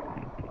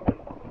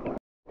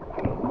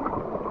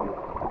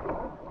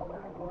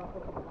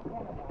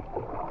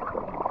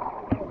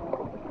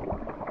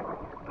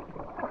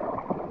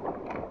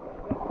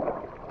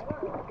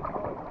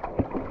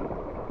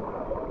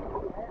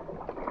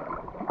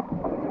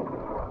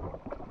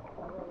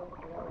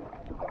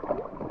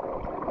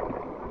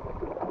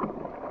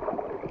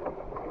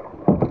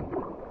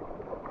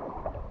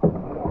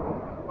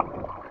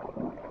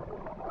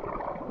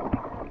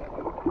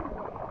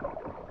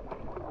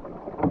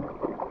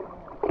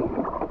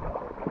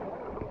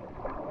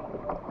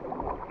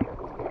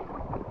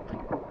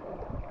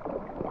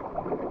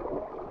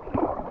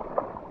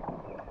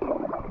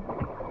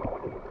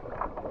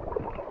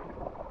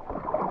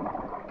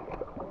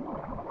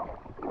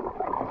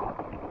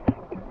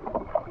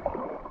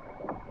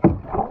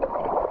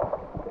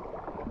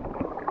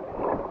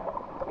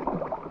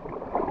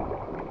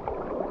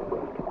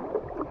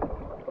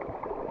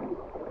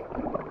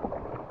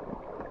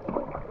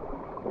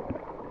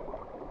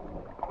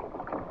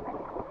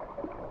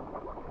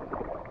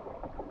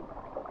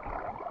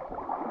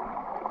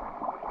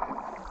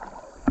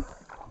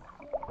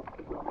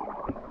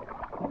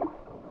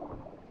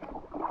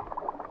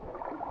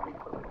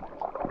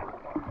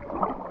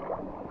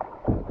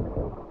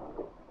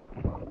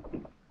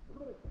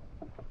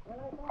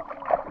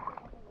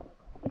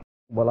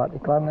bola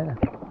iklan aja.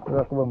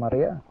 Juga ke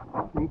Maria.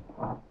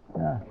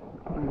 Nah.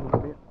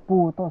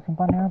 Puto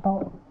simpannya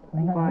tau.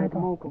 Nengat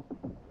itu.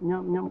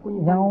 Nyam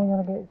punya. Nyaunya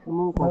lagi.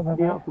 Semua kok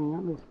dia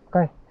punya lu.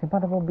 Kai,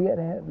 simpan apa biak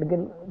nih? Lagi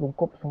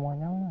lungkup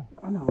semuanya.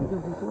 Anak itu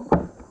situ.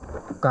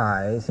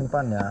 Kai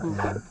simpan ya.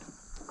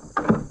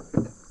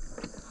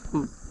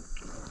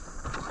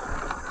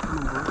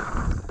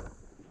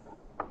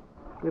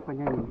 Dia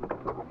panjang.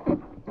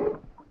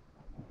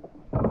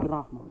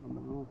 Gerah mah.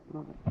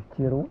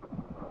 Ciru.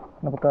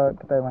 Kenapa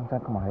kita emang saya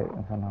kemarin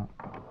yang sana?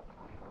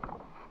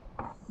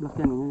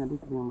 Belakang ini nanti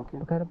yang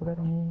belakang. Pegar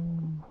ini.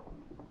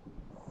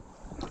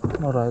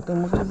 Nora itu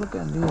mungkin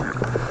belakang dia.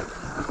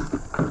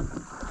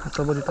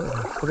 Coba ditahu.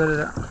 Pegar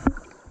dia.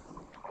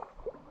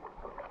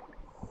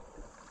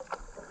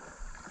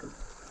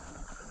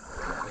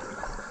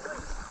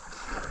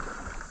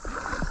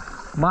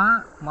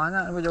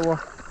 Mana ini jauh.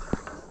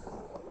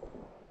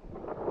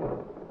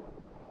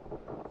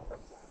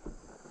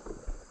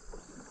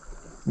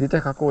 Di teh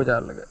kaku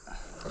aja lagi.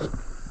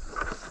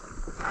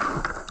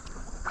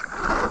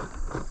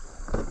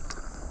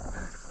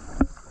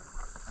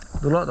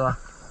 Dulu tuh,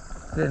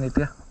 dia ini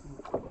ya.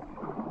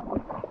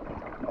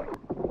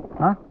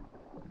 Hah?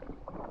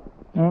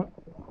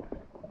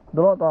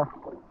 Dulu tuh.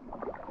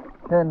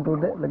 Dan tu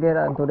deh, lagi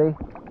ada tu deh.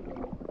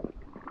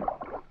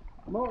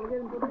 Mau lagi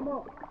tu deh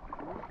mau.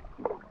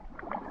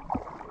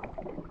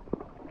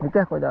 Ini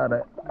teh kau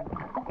jadi.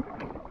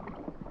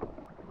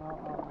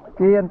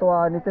 Kian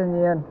tua ni teh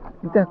nyian.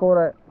 Ni teh ko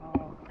re.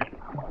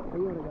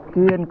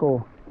 Kian ko.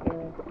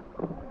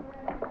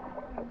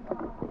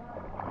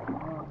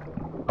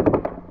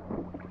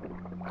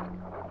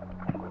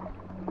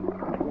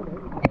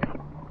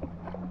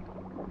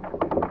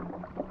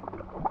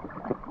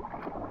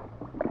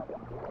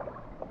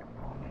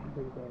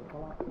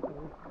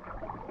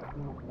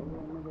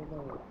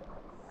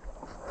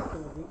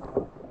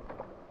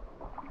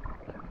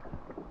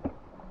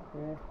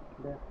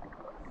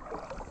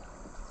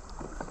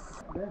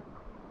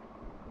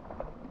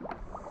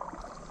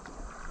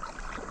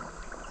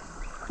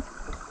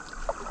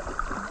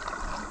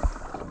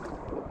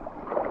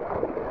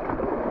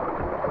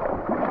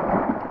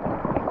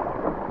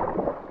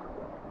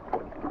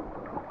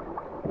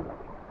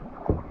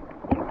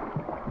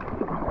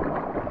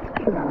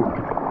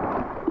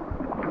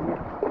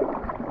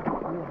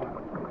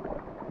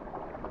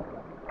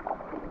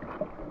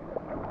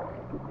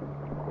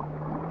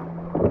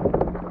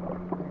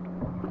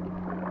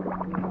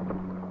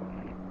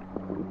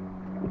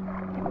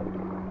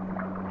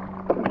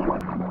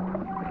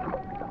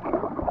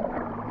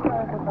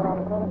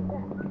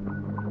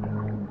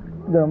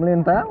 Udah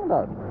melintang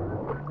tak?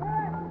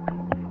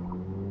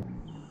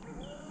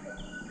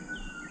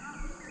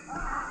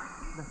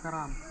 Udah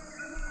seram.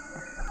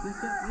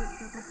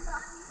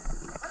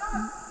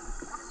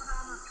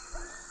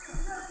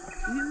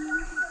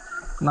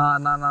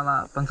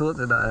 Nah, pensut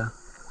tidak ya?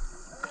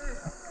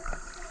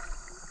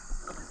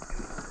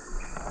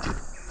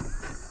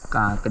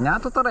 Nah,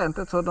 kenyato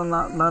terentet sudah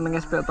na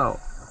nengespe tau,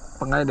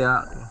 pengai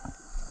dia.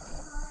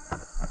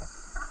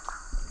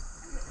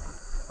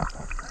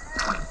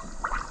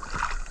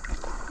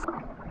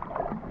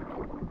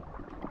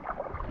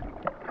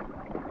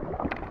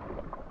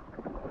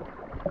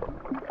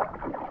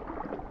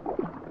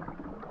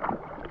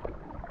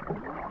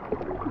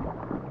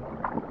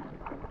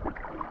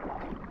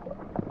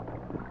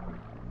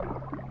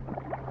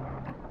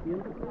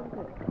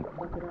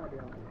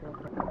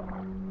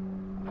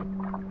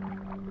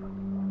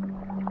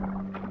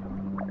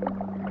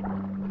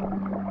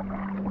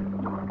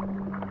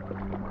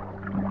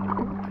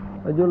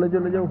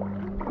 Laju.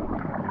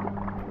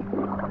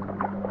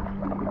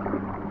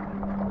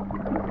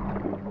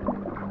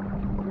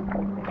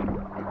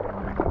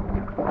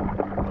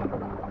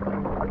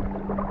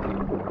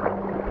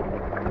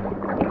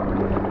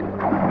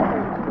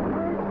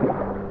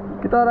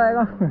 Kita naik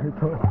kan?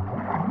 Itu.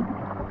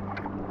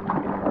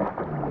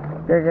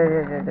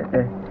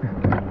 Oke.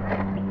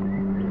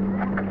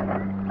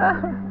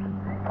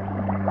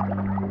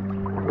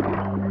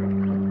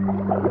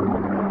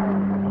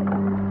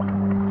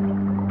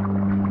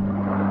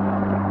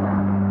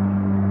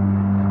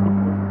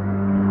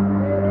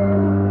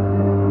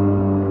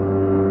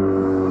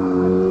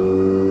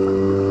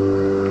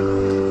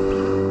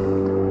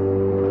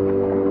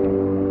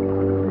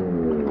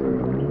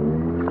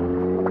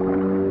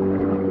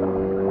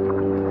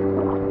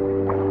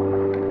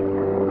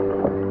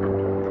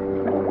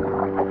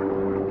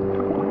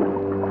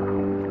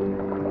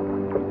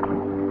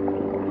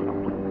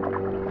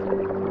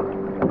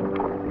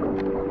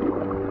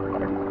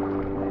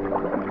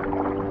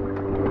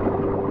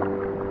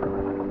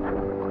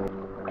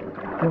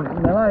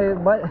 Nyala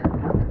baik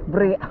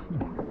beri.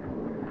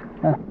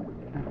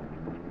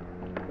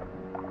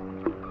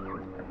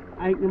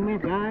 Aik ngemes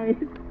guys.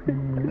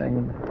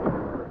 Angin.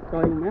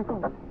 Coi ngemes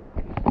không?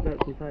 Đợi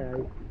thì sai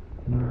ấy.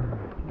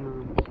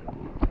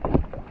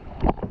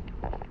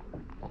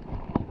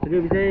 Jadi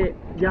bisa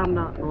jam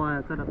nak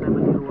wah kada tay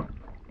meniru.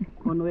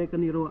 Kono e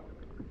keniru.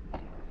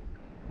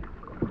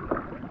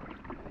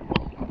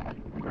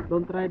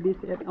 Don't try this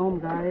at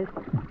home guys.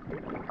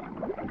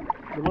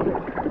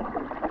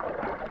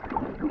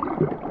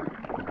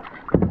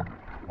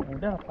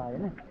 Udah apa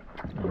ini?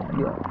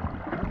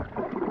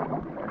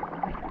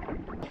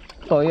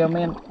 Toh ya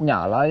main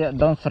nyala ya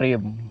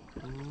downstream.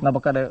 Nah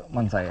bakal ada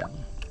man sayang.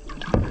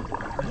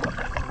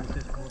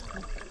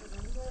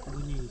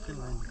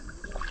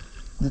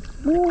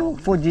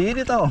 Fuji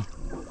di tau.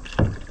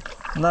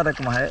 Nah ada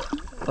kemana?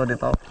 Tuh di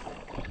tau.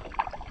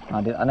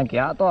 Nah di anak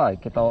Kayak tuh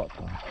kita.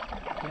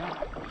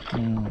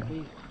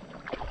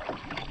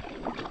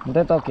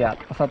 Nanti tau Kayak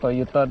satu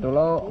yuta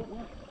dulu.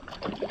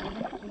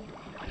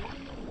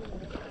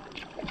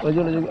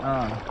 Laju.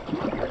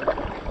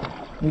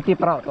 Ini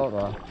perahu tau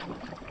tuh.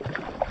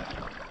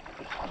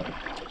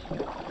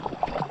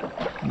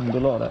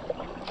 Dulu ada.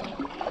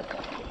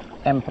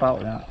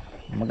 Perahunya.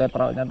 Magai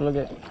perahunya dulu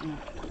ke.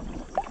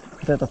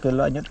 Kita tak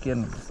kira lanjut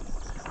kian.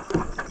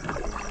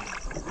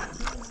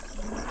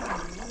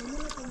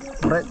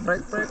 Break.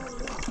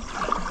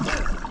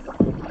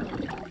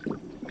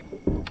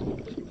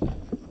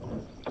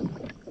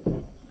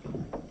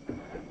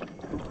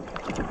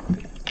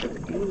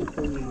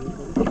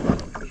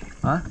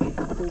 Hah?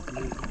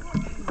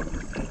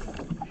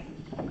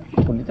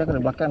 Punitnya ke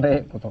belakang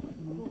deh, kotor.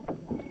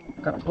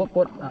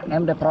 Kot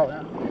em deh perahu ya.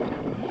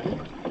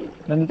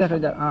 Dan kita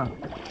kerja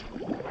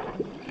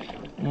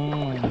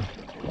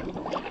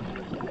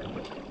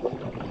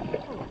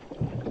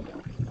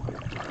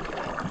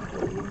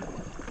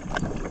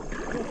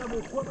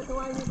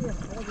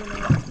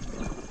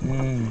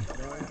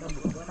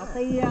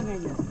Tiang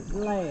aja,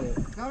 leh.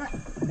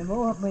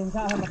 Nemu mình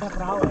sao mà ta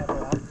rau ya,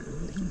 bro.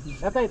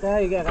 Cái tay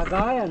cái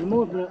gói à,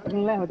 nemu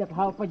leh họจะเผ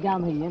าประจ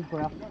ำอย่างนี้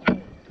bro.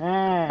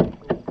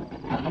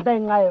 Anh tay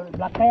ngày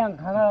là keng,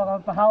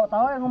 ผา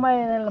tối không may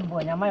làm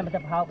buổi nhà may màจะ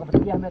เผากับเ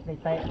ตี้ยไม่ติด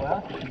เตะ bro.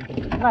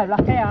 Ngày là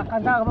keng,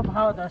 kan saoก็เผ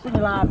าแต่สิ่ง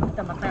ลาแ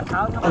ต่มาแต่เผา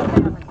ก็ไม่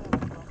ได้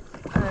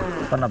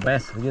Con là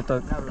best gitu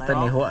tên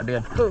ni huak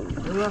dia.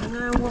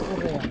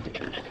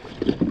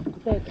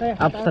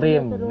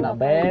 Upstream là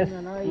best,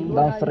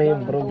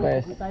 downstream baru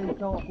best.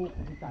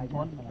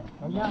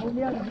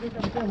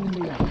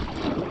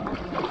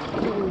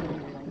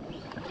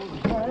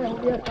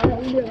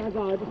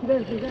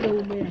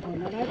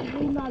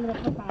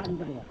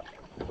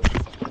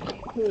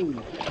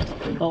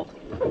 Oh,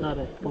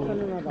 ada.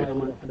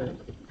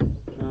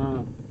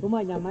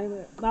 Rumah nyamai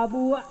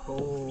babu ah.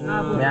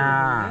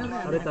 Ya.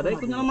 Tadi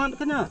aku nyaman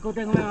kena. Aku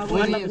tengok babu.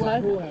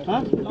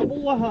 Hah? Babu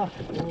ah.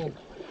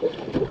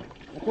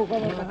 Aku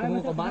kalau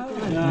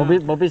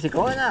Bobi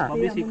sikonya.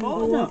 Babi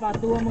sikonya.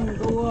 Patua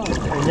mengtua.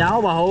 Nhau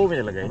bahu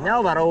punya lagi. Nhau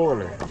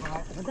baru lagi.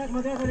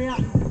 Mantap dia.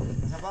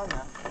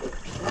 Sabangnya.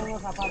 Oh,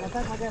 sapa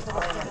mantap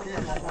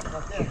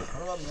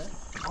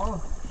Oh.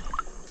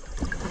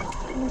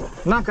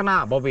 Nah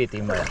kena Bobi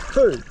timba ya.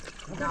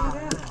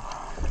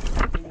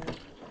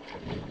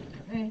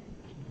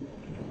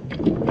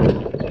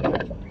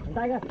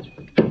 Entah ke?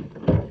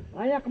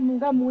 Ayah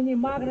kamu ni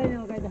mak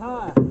dia kayak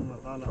dah.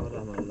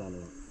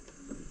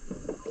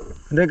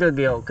 Dia ke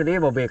geo, ke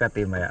dia Bobi kat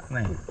timba ya.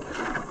 Nih.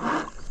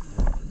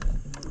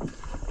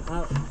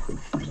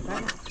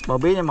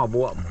 Bobi nya mau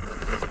buat.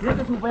 Dia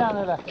tu supaya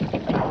ada.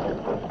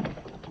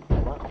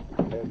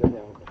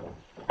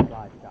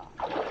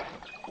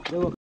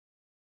 Baca.